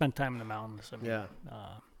like to spend time in the mountains. I mean, yeah?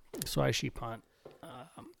 so I sheep hunt.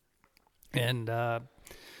 And 8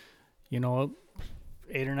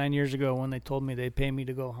 or 9 years ago when they told me they'd pay me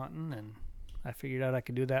to go hunting, and I figured out I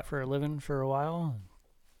could do that for a living for a while.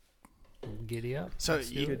 And giddy up. So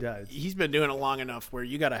it. he's been doing it long enough where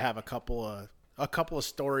you got to have a couple of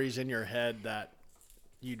stories in your head that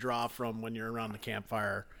you draw from when you're around the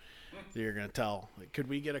campfire that you're gonna tell. Like, could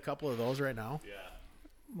we get a couple of those right now?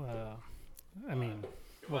 I mean,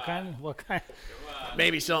 what kind?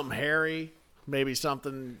 Maybe something hairy. Maybe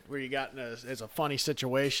something where you got in it's a funny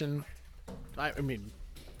situation. I mean,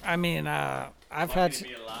 I've had.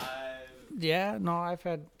 Yeah, no, I've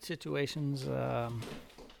had situations.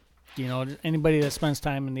 Anybody that spends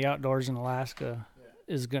time in the outdoors in Alaska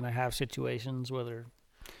is going to have situations, whether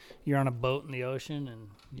you're on a boat in the ocean and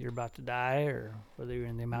you're about to die, or whether you're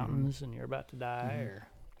in the mountains and you're about to die, or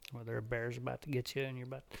whether a bear's about to get you and you're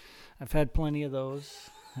about. I've had plenty of those.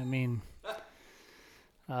 I mean,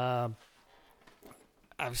 I've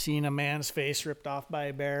seen a man's face ripped off by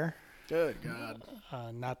a bear. good God,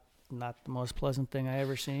 Not the most pleasant thing I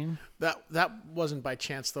ever seen. that wasn't by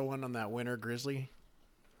chance the one on that winter grizzly,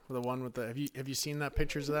 the one with the. Have you seen that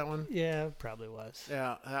pictures of that one? Yeah, it probably was.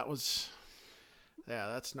 Yeah, that was. Yeah,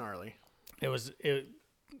 that's gnarly.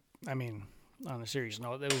 I mean, on a serious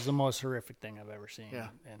note, it was the most horrific thing I've ever seen. Yeah.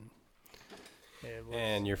 And it was,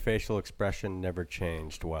 and your facial expression never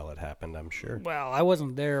changed while it happened, I'm sure. well, I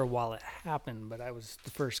wasn't there while it happened, but I was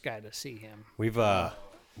the first guy to see him. We've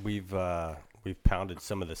pounded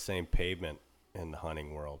some of the same pavement in the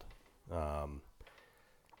hunting world. You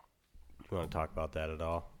want to talk about that at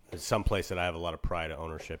all? It's someplace that I have a lot of pride of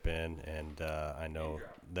ownership in, and I know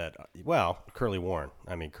that. Well, Curly Warren.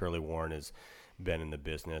 I mean, Curly Warren has been in the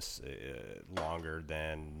business longer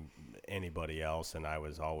than anybody else, and I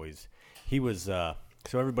was always. He was. So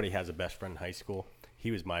everybody has a best friend in high school.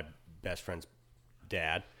 He was my best friend's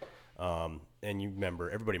dad. And you remember,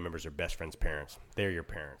 everybody remembers their best friend's parents. They're your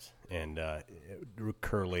parents. And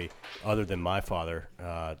Curly, other than my father,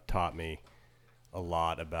 taught me a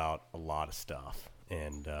lot about a lot of stuff,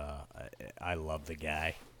 and I love the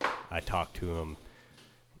guy. I talk to him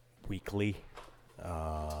weekly,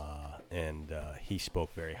 and he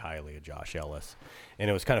spoke very highly of Josh Ellis. And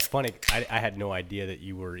it was kind of funny. I had no idea that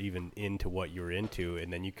you were even into what you were into,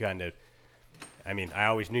 and then you kind of, I mean, I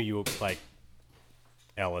always knew you were like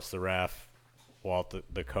Ellis, the ref, Walt,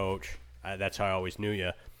 the coach. That's how I always knew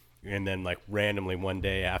you. And then, like, randomly one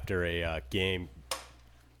day after a game,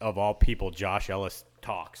 of all people, Josh Ellis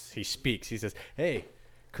talks. He speaks. He says, "Hey,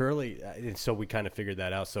 Curly," and so we kind of figured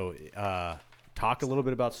that out. So, talk a little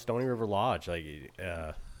bit about Stony River Lodge. Like,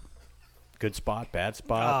 good spot, bad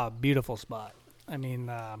spot. Beautiful spot. I mean,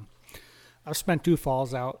 I've spent 2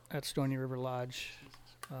 falls out at Stony River Lodge.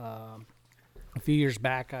 A few years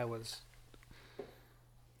back, I was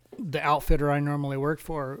the outfitter I normally worked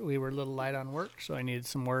for. We were a little light on work, so I needed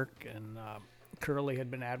some work, and Curly had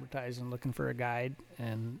been advertising looking for a guide,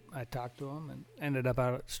 and I talked to him and ended up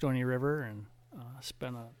out at Stony River and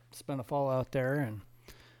spent a fall out there, and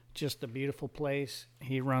just a beautiful place.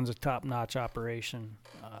 He runs a top-notch operation.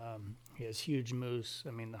 He has huge moose.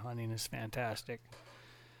 I mean, the hunting is fantastic.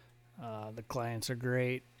 The clients are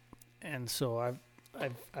great, and so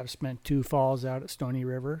I've spent 2 falls out at Stony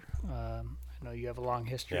River. I know you have a long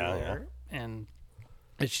history there, and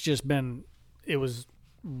it's just been, it was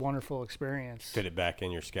a wonderful experience. Fit it back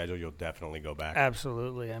in your schedule. You'll definitely go back.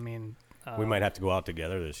 Absolutely. I mean, we might have to go out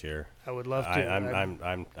together this year. I would love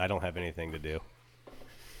to. I don't have anything to do.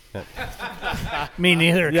 Me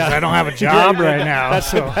neither, because I don't have a job right now.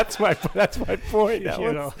 That's my point.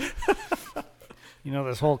 You know,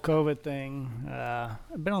 this whole COVID thing,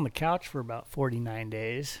 I've been on the couch for about 49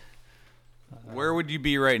 days. Where would you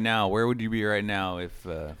be right now? Where would you be right now if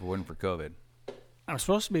it wasn't for COVID? I'm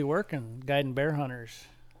supposed to be working guiding bear hunters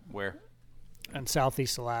Where? in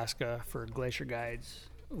Southeast Alaska for Glacier Guides.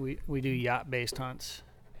 We do yacht-based hunts.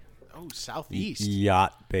 Oh, southeast.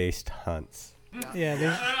 Yacht-based hunts. Yeah,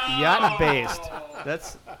 Yacht-based.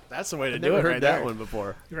 That's the way to I've do never it. heard right that there. one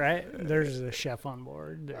before. right? There's a chef on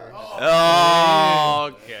board. There's,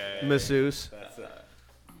 Oh, okay. Masseuse.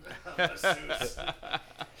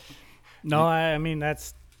 no, I mean,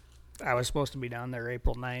 I was supposed to be down there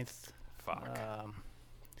April 9th. Fuck.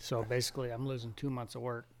 So basically, I'm losing 2 months of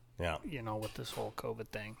work, Yeah. you know, with this whole COVID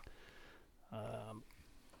thing.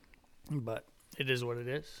 But it is what it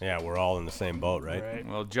is. Yeah, we're all in the same boat, right? Right.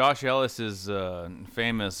 Well, Josh Ellis is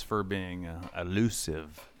famous for being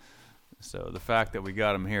elusive. So the fact that we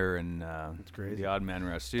got him here in the Odd Man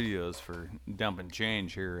Rush Studios for dumping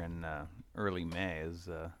change here in early May is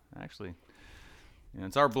actually, you know,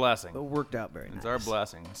 it's our blessing. It worked out very nice. It's our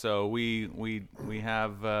blessing. So we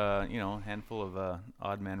have you know, a handful of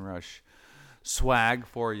Odd Man Rush swag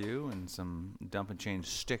for you and some dump and change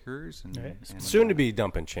stickers and, Right. and Soon to be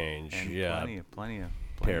dump and change. and Yeah. plenty of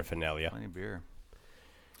Paraphernalia. plenty of beer.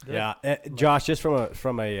 Yeah, Josh, just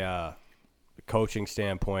from a coaching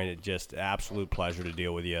standpoint, it's just absolute pleasure to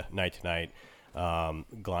deal with you night to night.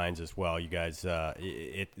 Glines as well. You guys,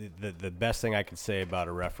 the best thing I could say about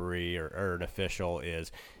a referee or an official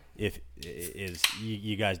is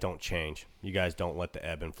you guys don't change. You guys don't let the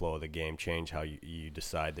ebb and flow of the game change how you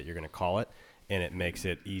decide that you're going to call it. And it makes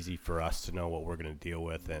it easy for us to know what we're going to deal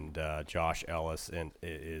with. And Josh Ellis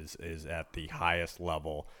is at the highest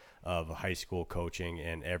level of high school coaching.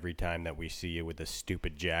 And every time that we see you with a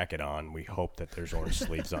stupid jacket on, we hope that there's orange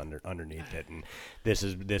sleeves underneath it. And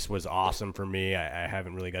this was awesome for me. I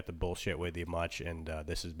haven't really got to bullshit with you much, and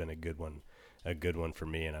this has been a good one for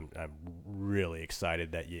me. And I'm really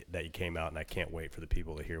excited that you came out, and I can't wait for the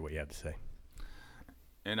people to hear what you have to say.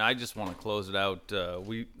 And I just want to close it out.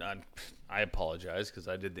 I apologize because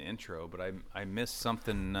I did the intro, but I missed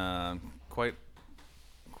something quite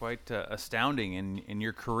astounding in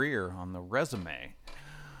your career on the resume.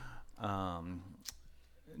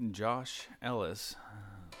 Josh Ellis,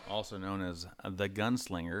 also known as the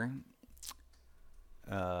Gunslinger,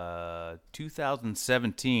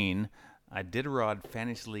 2017 Iditarod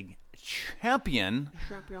Fantasy League champion.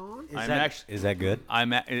 Is that good?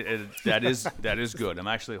 That is good. I'm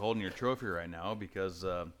actually holding your trophy right now because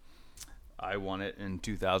I won it in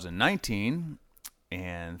 2019,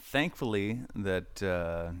 and thankfully that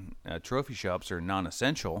trophy shops are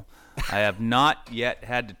non-essential. I have not yet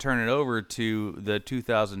had to turn it over to the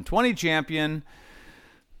 2020 champion,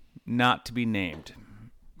 not to be named.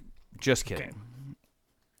 Just kidding. Okay.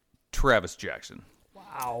 Travis Jackson.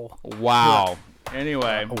 Wow.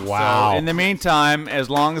 Anyway, Wow. So in the meantime, as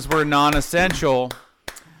long as we're non-essential,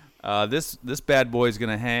 this bad boy is going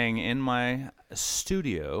to hang in my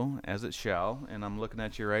studio, as it shall. And I'm looking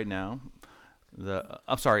at you right now.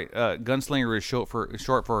 I'm sorry, Gunslinger is short for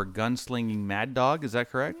Gunslinging Mad Dog. Is that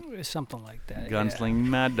correct? Something like that. Gunslinging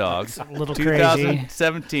Mad Dog. A little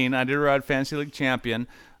 2017 Iditarod Fantasy League champion.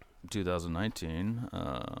 2019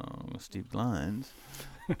 Steve Glines.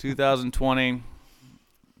 2020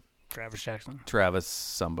 Travis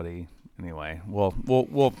somebody. Anyway,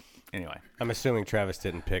 we'll anyway. I'm assuming Travis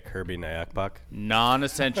didn't pick Herbie Nyakbach.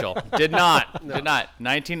 Non-essential. Did not.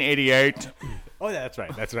 1988. Oh, yeah,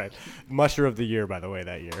 that's right. Musher of the year, by the way,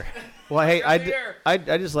 that year. Well, hey, I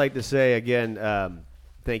just like to say again,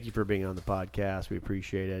 thank you for being on the podcast. We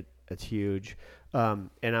appreciate it. It's huge. And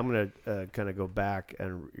I'm going to kind of go back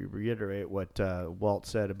and reiterate what Walt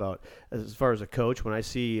said about as far as a coach. When I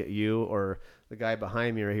see you or the guy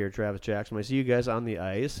behind me right here, Travis Jackson, when I see you guys on the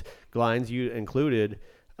ice, Glines, you included,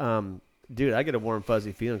 dude, I get a warm,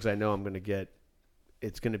 fuzzy feeling because I know I'm going to get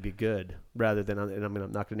it's going to be good rather than, and I'm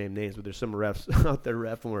not going to name names, but there's some refs out there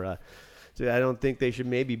reffing where so I don't think they should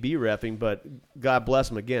maybe be reffing, but God bless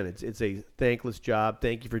them again. It's a thankless job.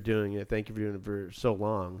 Thank you for doing it. Thank you for doing it for so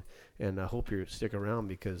long, and I hope you stick around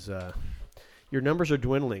because your numbers are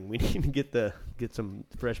dwindling. We need to get some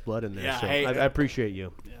fresh blood in there. Yeah, so hey, I appreciate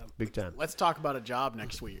you, big time. Let's talk about a job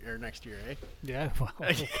next week or next year, eh? Yeah. Well,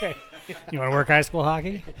 okay. You want to work high school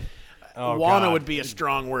hockey? Oh, Wanna God. would be a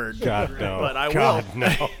strong word. God, no. But I God, will.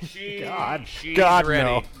 no. She's God, ready.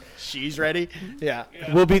 no. She's ready. Yeah.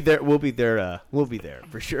 We'll be there. We'll be there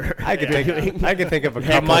for sure. I can think of a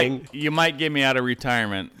couple. You might get me out of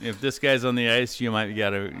retirement if this guy's on the ice. You might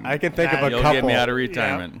get a. I can think of a You'll couple. get me out of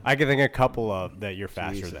retirement. I can think of a couple of that you're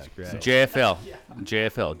faster Jesus than. Christ.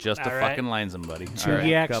 JFL, just a All right. fucking linesman, buddy. All Two right.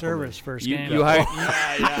 yak service first You, game. you hire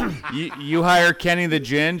you hire Kenny the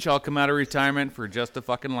Ginge. I'll come out of retirement for just a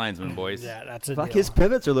fucking linesman, boys. Yeah, that's a Fuck, deal. his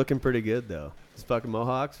pivots are looking pretty good though. His fucking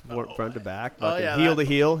mohawks, front to back, Oh, fucking yeah, heel to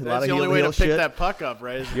heel. A lot That's of the heel only to way heel to pick shit. that puck up,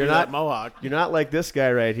 right? Is You're do not that mohawk. You're not like this guy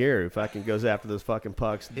right here who fucking goes after those fucking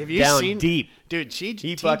pucks Have you down seen deep. Dude,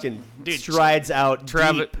 He fucking strides out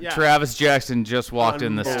Travis, deep. Yeah. Travis Jackson just walked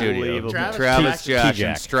in the studio. Unbelievable. Travis Jackson,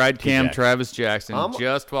 T-Jack. stride cam. T-Jack. Travis Jackson I'm-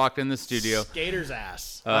 just walked in the studio. Skater's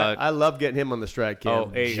ass. I love getting him on the strike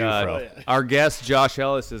cam. Our guest Josh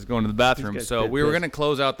Ellis is going to the bathroom, He's so got we were pissed. going to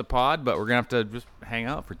close out the pod, but we're going to have to just hang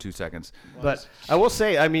out for 2 seconds. But I will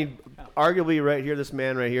say, I mean, arguably right here, this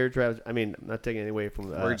man right here, Travis. I mean, I'm not taking any away from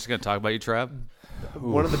We're just going to talk about you, Trav.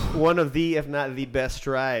 one of the, if not the best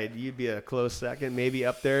stride. You'd be a close second, maybe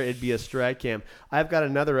up there. It'd be a stride cam. I've got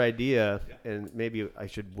another idea, and maybe I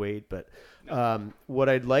should wait. But what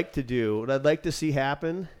I'd like to do, what I'd like to see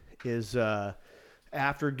happen, is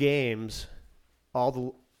after games, all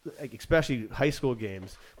the, especially high school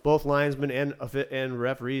games, both linesmen and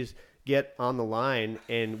referees get on the line,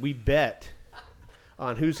 and we bet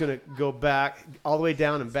on who's going to go back all the way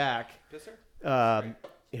down and back.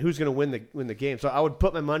 Who's going to win the game? So I would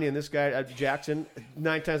put my money on this guy, Jackson,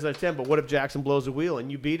 9 times out of 10. But what if Jackson blows a wheel and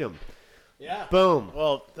you beat him? Yeah. Boom.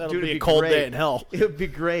 Well, that'll Dude, be it'd a cold great. day in hell. It would be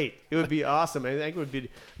great. It would be awesome. I think it would be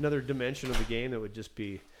another dimension of the game that would just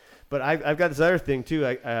be. But I've got this other thing too.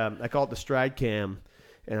 I call it the stride cam,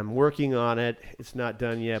 and I'm working on it. It's not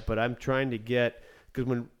done yet, but I'm trying to get, because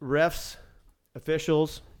when refs,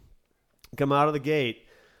 officials come out of the gate,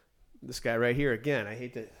 this guy right here again. I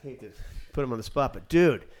hate to put him on the spot, but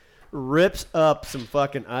dude rips up some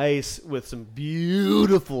fucking ice with some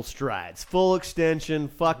beautiful strides, full extension,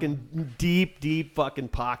 fucking deep fucking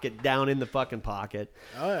pocket, down in the fucking pocket.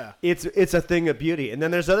 Oh, yeah. It's a thing of beauty. And then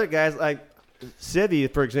there's other guys like Civi,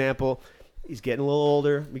 for example. He's getting a little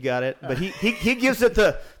older. We got it, but he gives it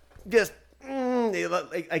the just.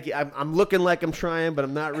 I'm looking like I'm trying, but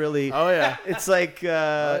I'm not really. Oh, yeah. It's like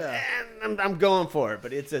I'm going for it,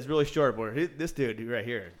 but it's really short board. This dude right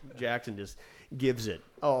here, Jackson, just gives it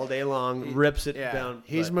all day long, rips it Yeah. down.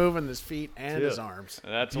 He's but- moving his feet and Dude. his arms.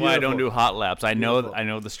 That's why I don't do hot laps. I know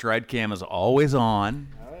the stride cam is always on.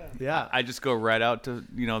 Yeah, I just go right out to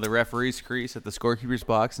the referee's crease at the scorekeeper's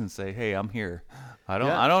box and say, "Hey, I'm here." I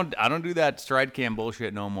don't do that stride cam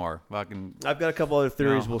bullshit no more. Fucking I've got a couple other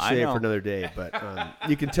theories No, we'll I save know. for another day, but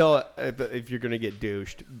you can tell if you're going to get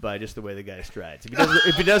douched by just the way the guy strides.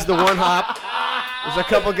 If he does the one hop, there's a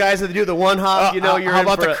couple guys that do the one hop. You're How in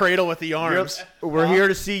about for the a- cradle with the arms? We're here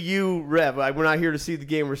to see you rev. We're not here to see the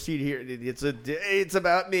game. We're seated here. It's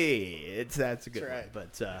about me. That's a good That's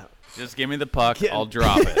one. But just give me the puck, Yeah. I'll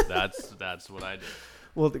drop it. That's what I do.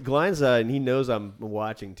 well, the Glines, and he knows I'm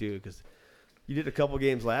watching too, because You did a couple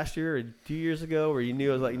games last year or 2 years ago where you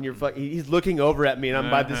knew I was like, and he's looking over at me, and I'm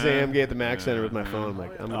by the same game at the Mac Center with my phone. I'm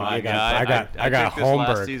like, I got took this Holmberg.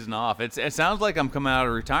 last season off. It sounds like I'm coming out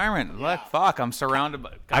of retirement. Like, fuck, I'm surrounded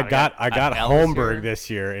by. I got Ellis Holmberg here. this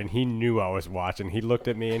year, and he knew I was watching. He looked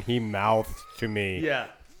at me and he mouthed to me, yeah.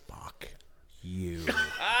 "Fuck you."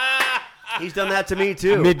 He's done that to me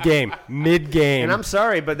too. mid game. And I'm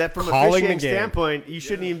sorry, but that from a Calling the officiating game. standpoint, you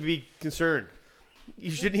shouldn't even be concerned. You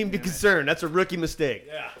shouldn't even be concerned. That's a rookie mistake.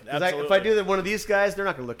 Yeah, 'Cause absolutely. if I do that, one of these guys, they're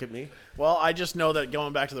not going to look at me. Well, I just know that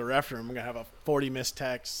going back to the ref room, I'm gonna have a 40 missed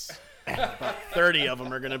texts. About 30 of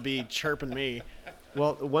them are gonna be chirping me.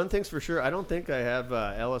 Well, one thing's for sure, I don't think I have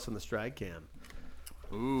Ellis on the stride cam.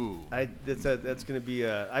 Ooh. That's going to be.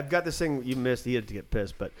 I've got this thing you missed. He had to get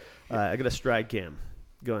pissed, but I got a stride cam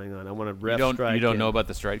going on. I want to ref stride. You don't cam. know about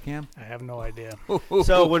the stride cam? I have no idea.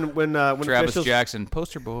 So when Travis officials, Jackson,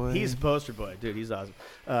 poster boy. he's a poster boy, dude. He's awesome.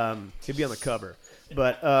 He'd be on the cover,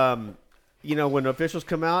 but when officials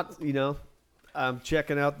come out, I'm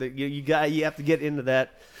checking out that you have to get into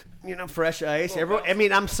that. Fresh ice.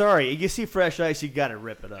 I'm sorry. You see fresh ice, you got to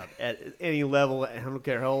rip it up at any level. I don't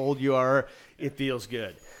care how old you are. It feels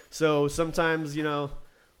good. So sometimes,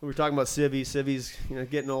 we were talking about Civvy. Civvy's,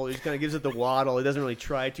 getting old. He kind of gives it the waddle. He doesn't really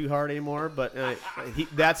try too hard anymore. But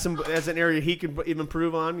that's an area he could even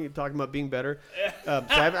improve on. You're talking about being better. So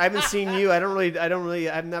I haven't seen you.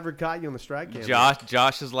 I've never caught you on the stride cam.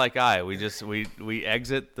 Josh is like we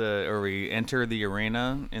exit we enter the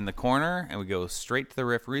arena in the corner and we go straight to the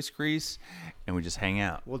referee's crease and we just hang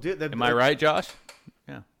out. Well, dude, Am I right, Josh?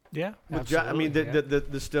 Yeah. Yeah, Well, absolutely.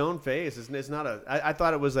 the stone face is not a. I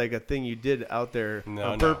thought it was like a thing you did out there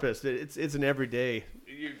No, on no. purpose. It's an everyday.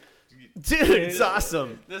 Dude, it's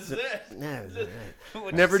awesome. This is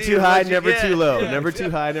it. Never too high, never too low. Never too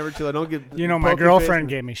high, never too low. Don't get. My poker girlfriend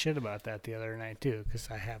face. gave me shit about that the other night too, because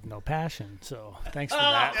I have no passion. So thanks for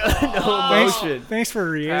that. No emotion. Thanks for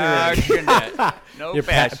reiterating. Passionate. No You're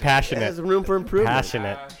passion. passionate. There's room for improvement.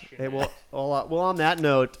 Passionate. Hey, well, on that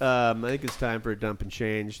note, I think it's time for a dump and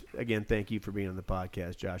change. Again, thank you for being on the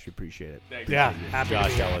podcast, Josh. We appreciate it. Yeah, happy to Josh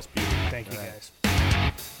be here. Ellis. Thank you guys.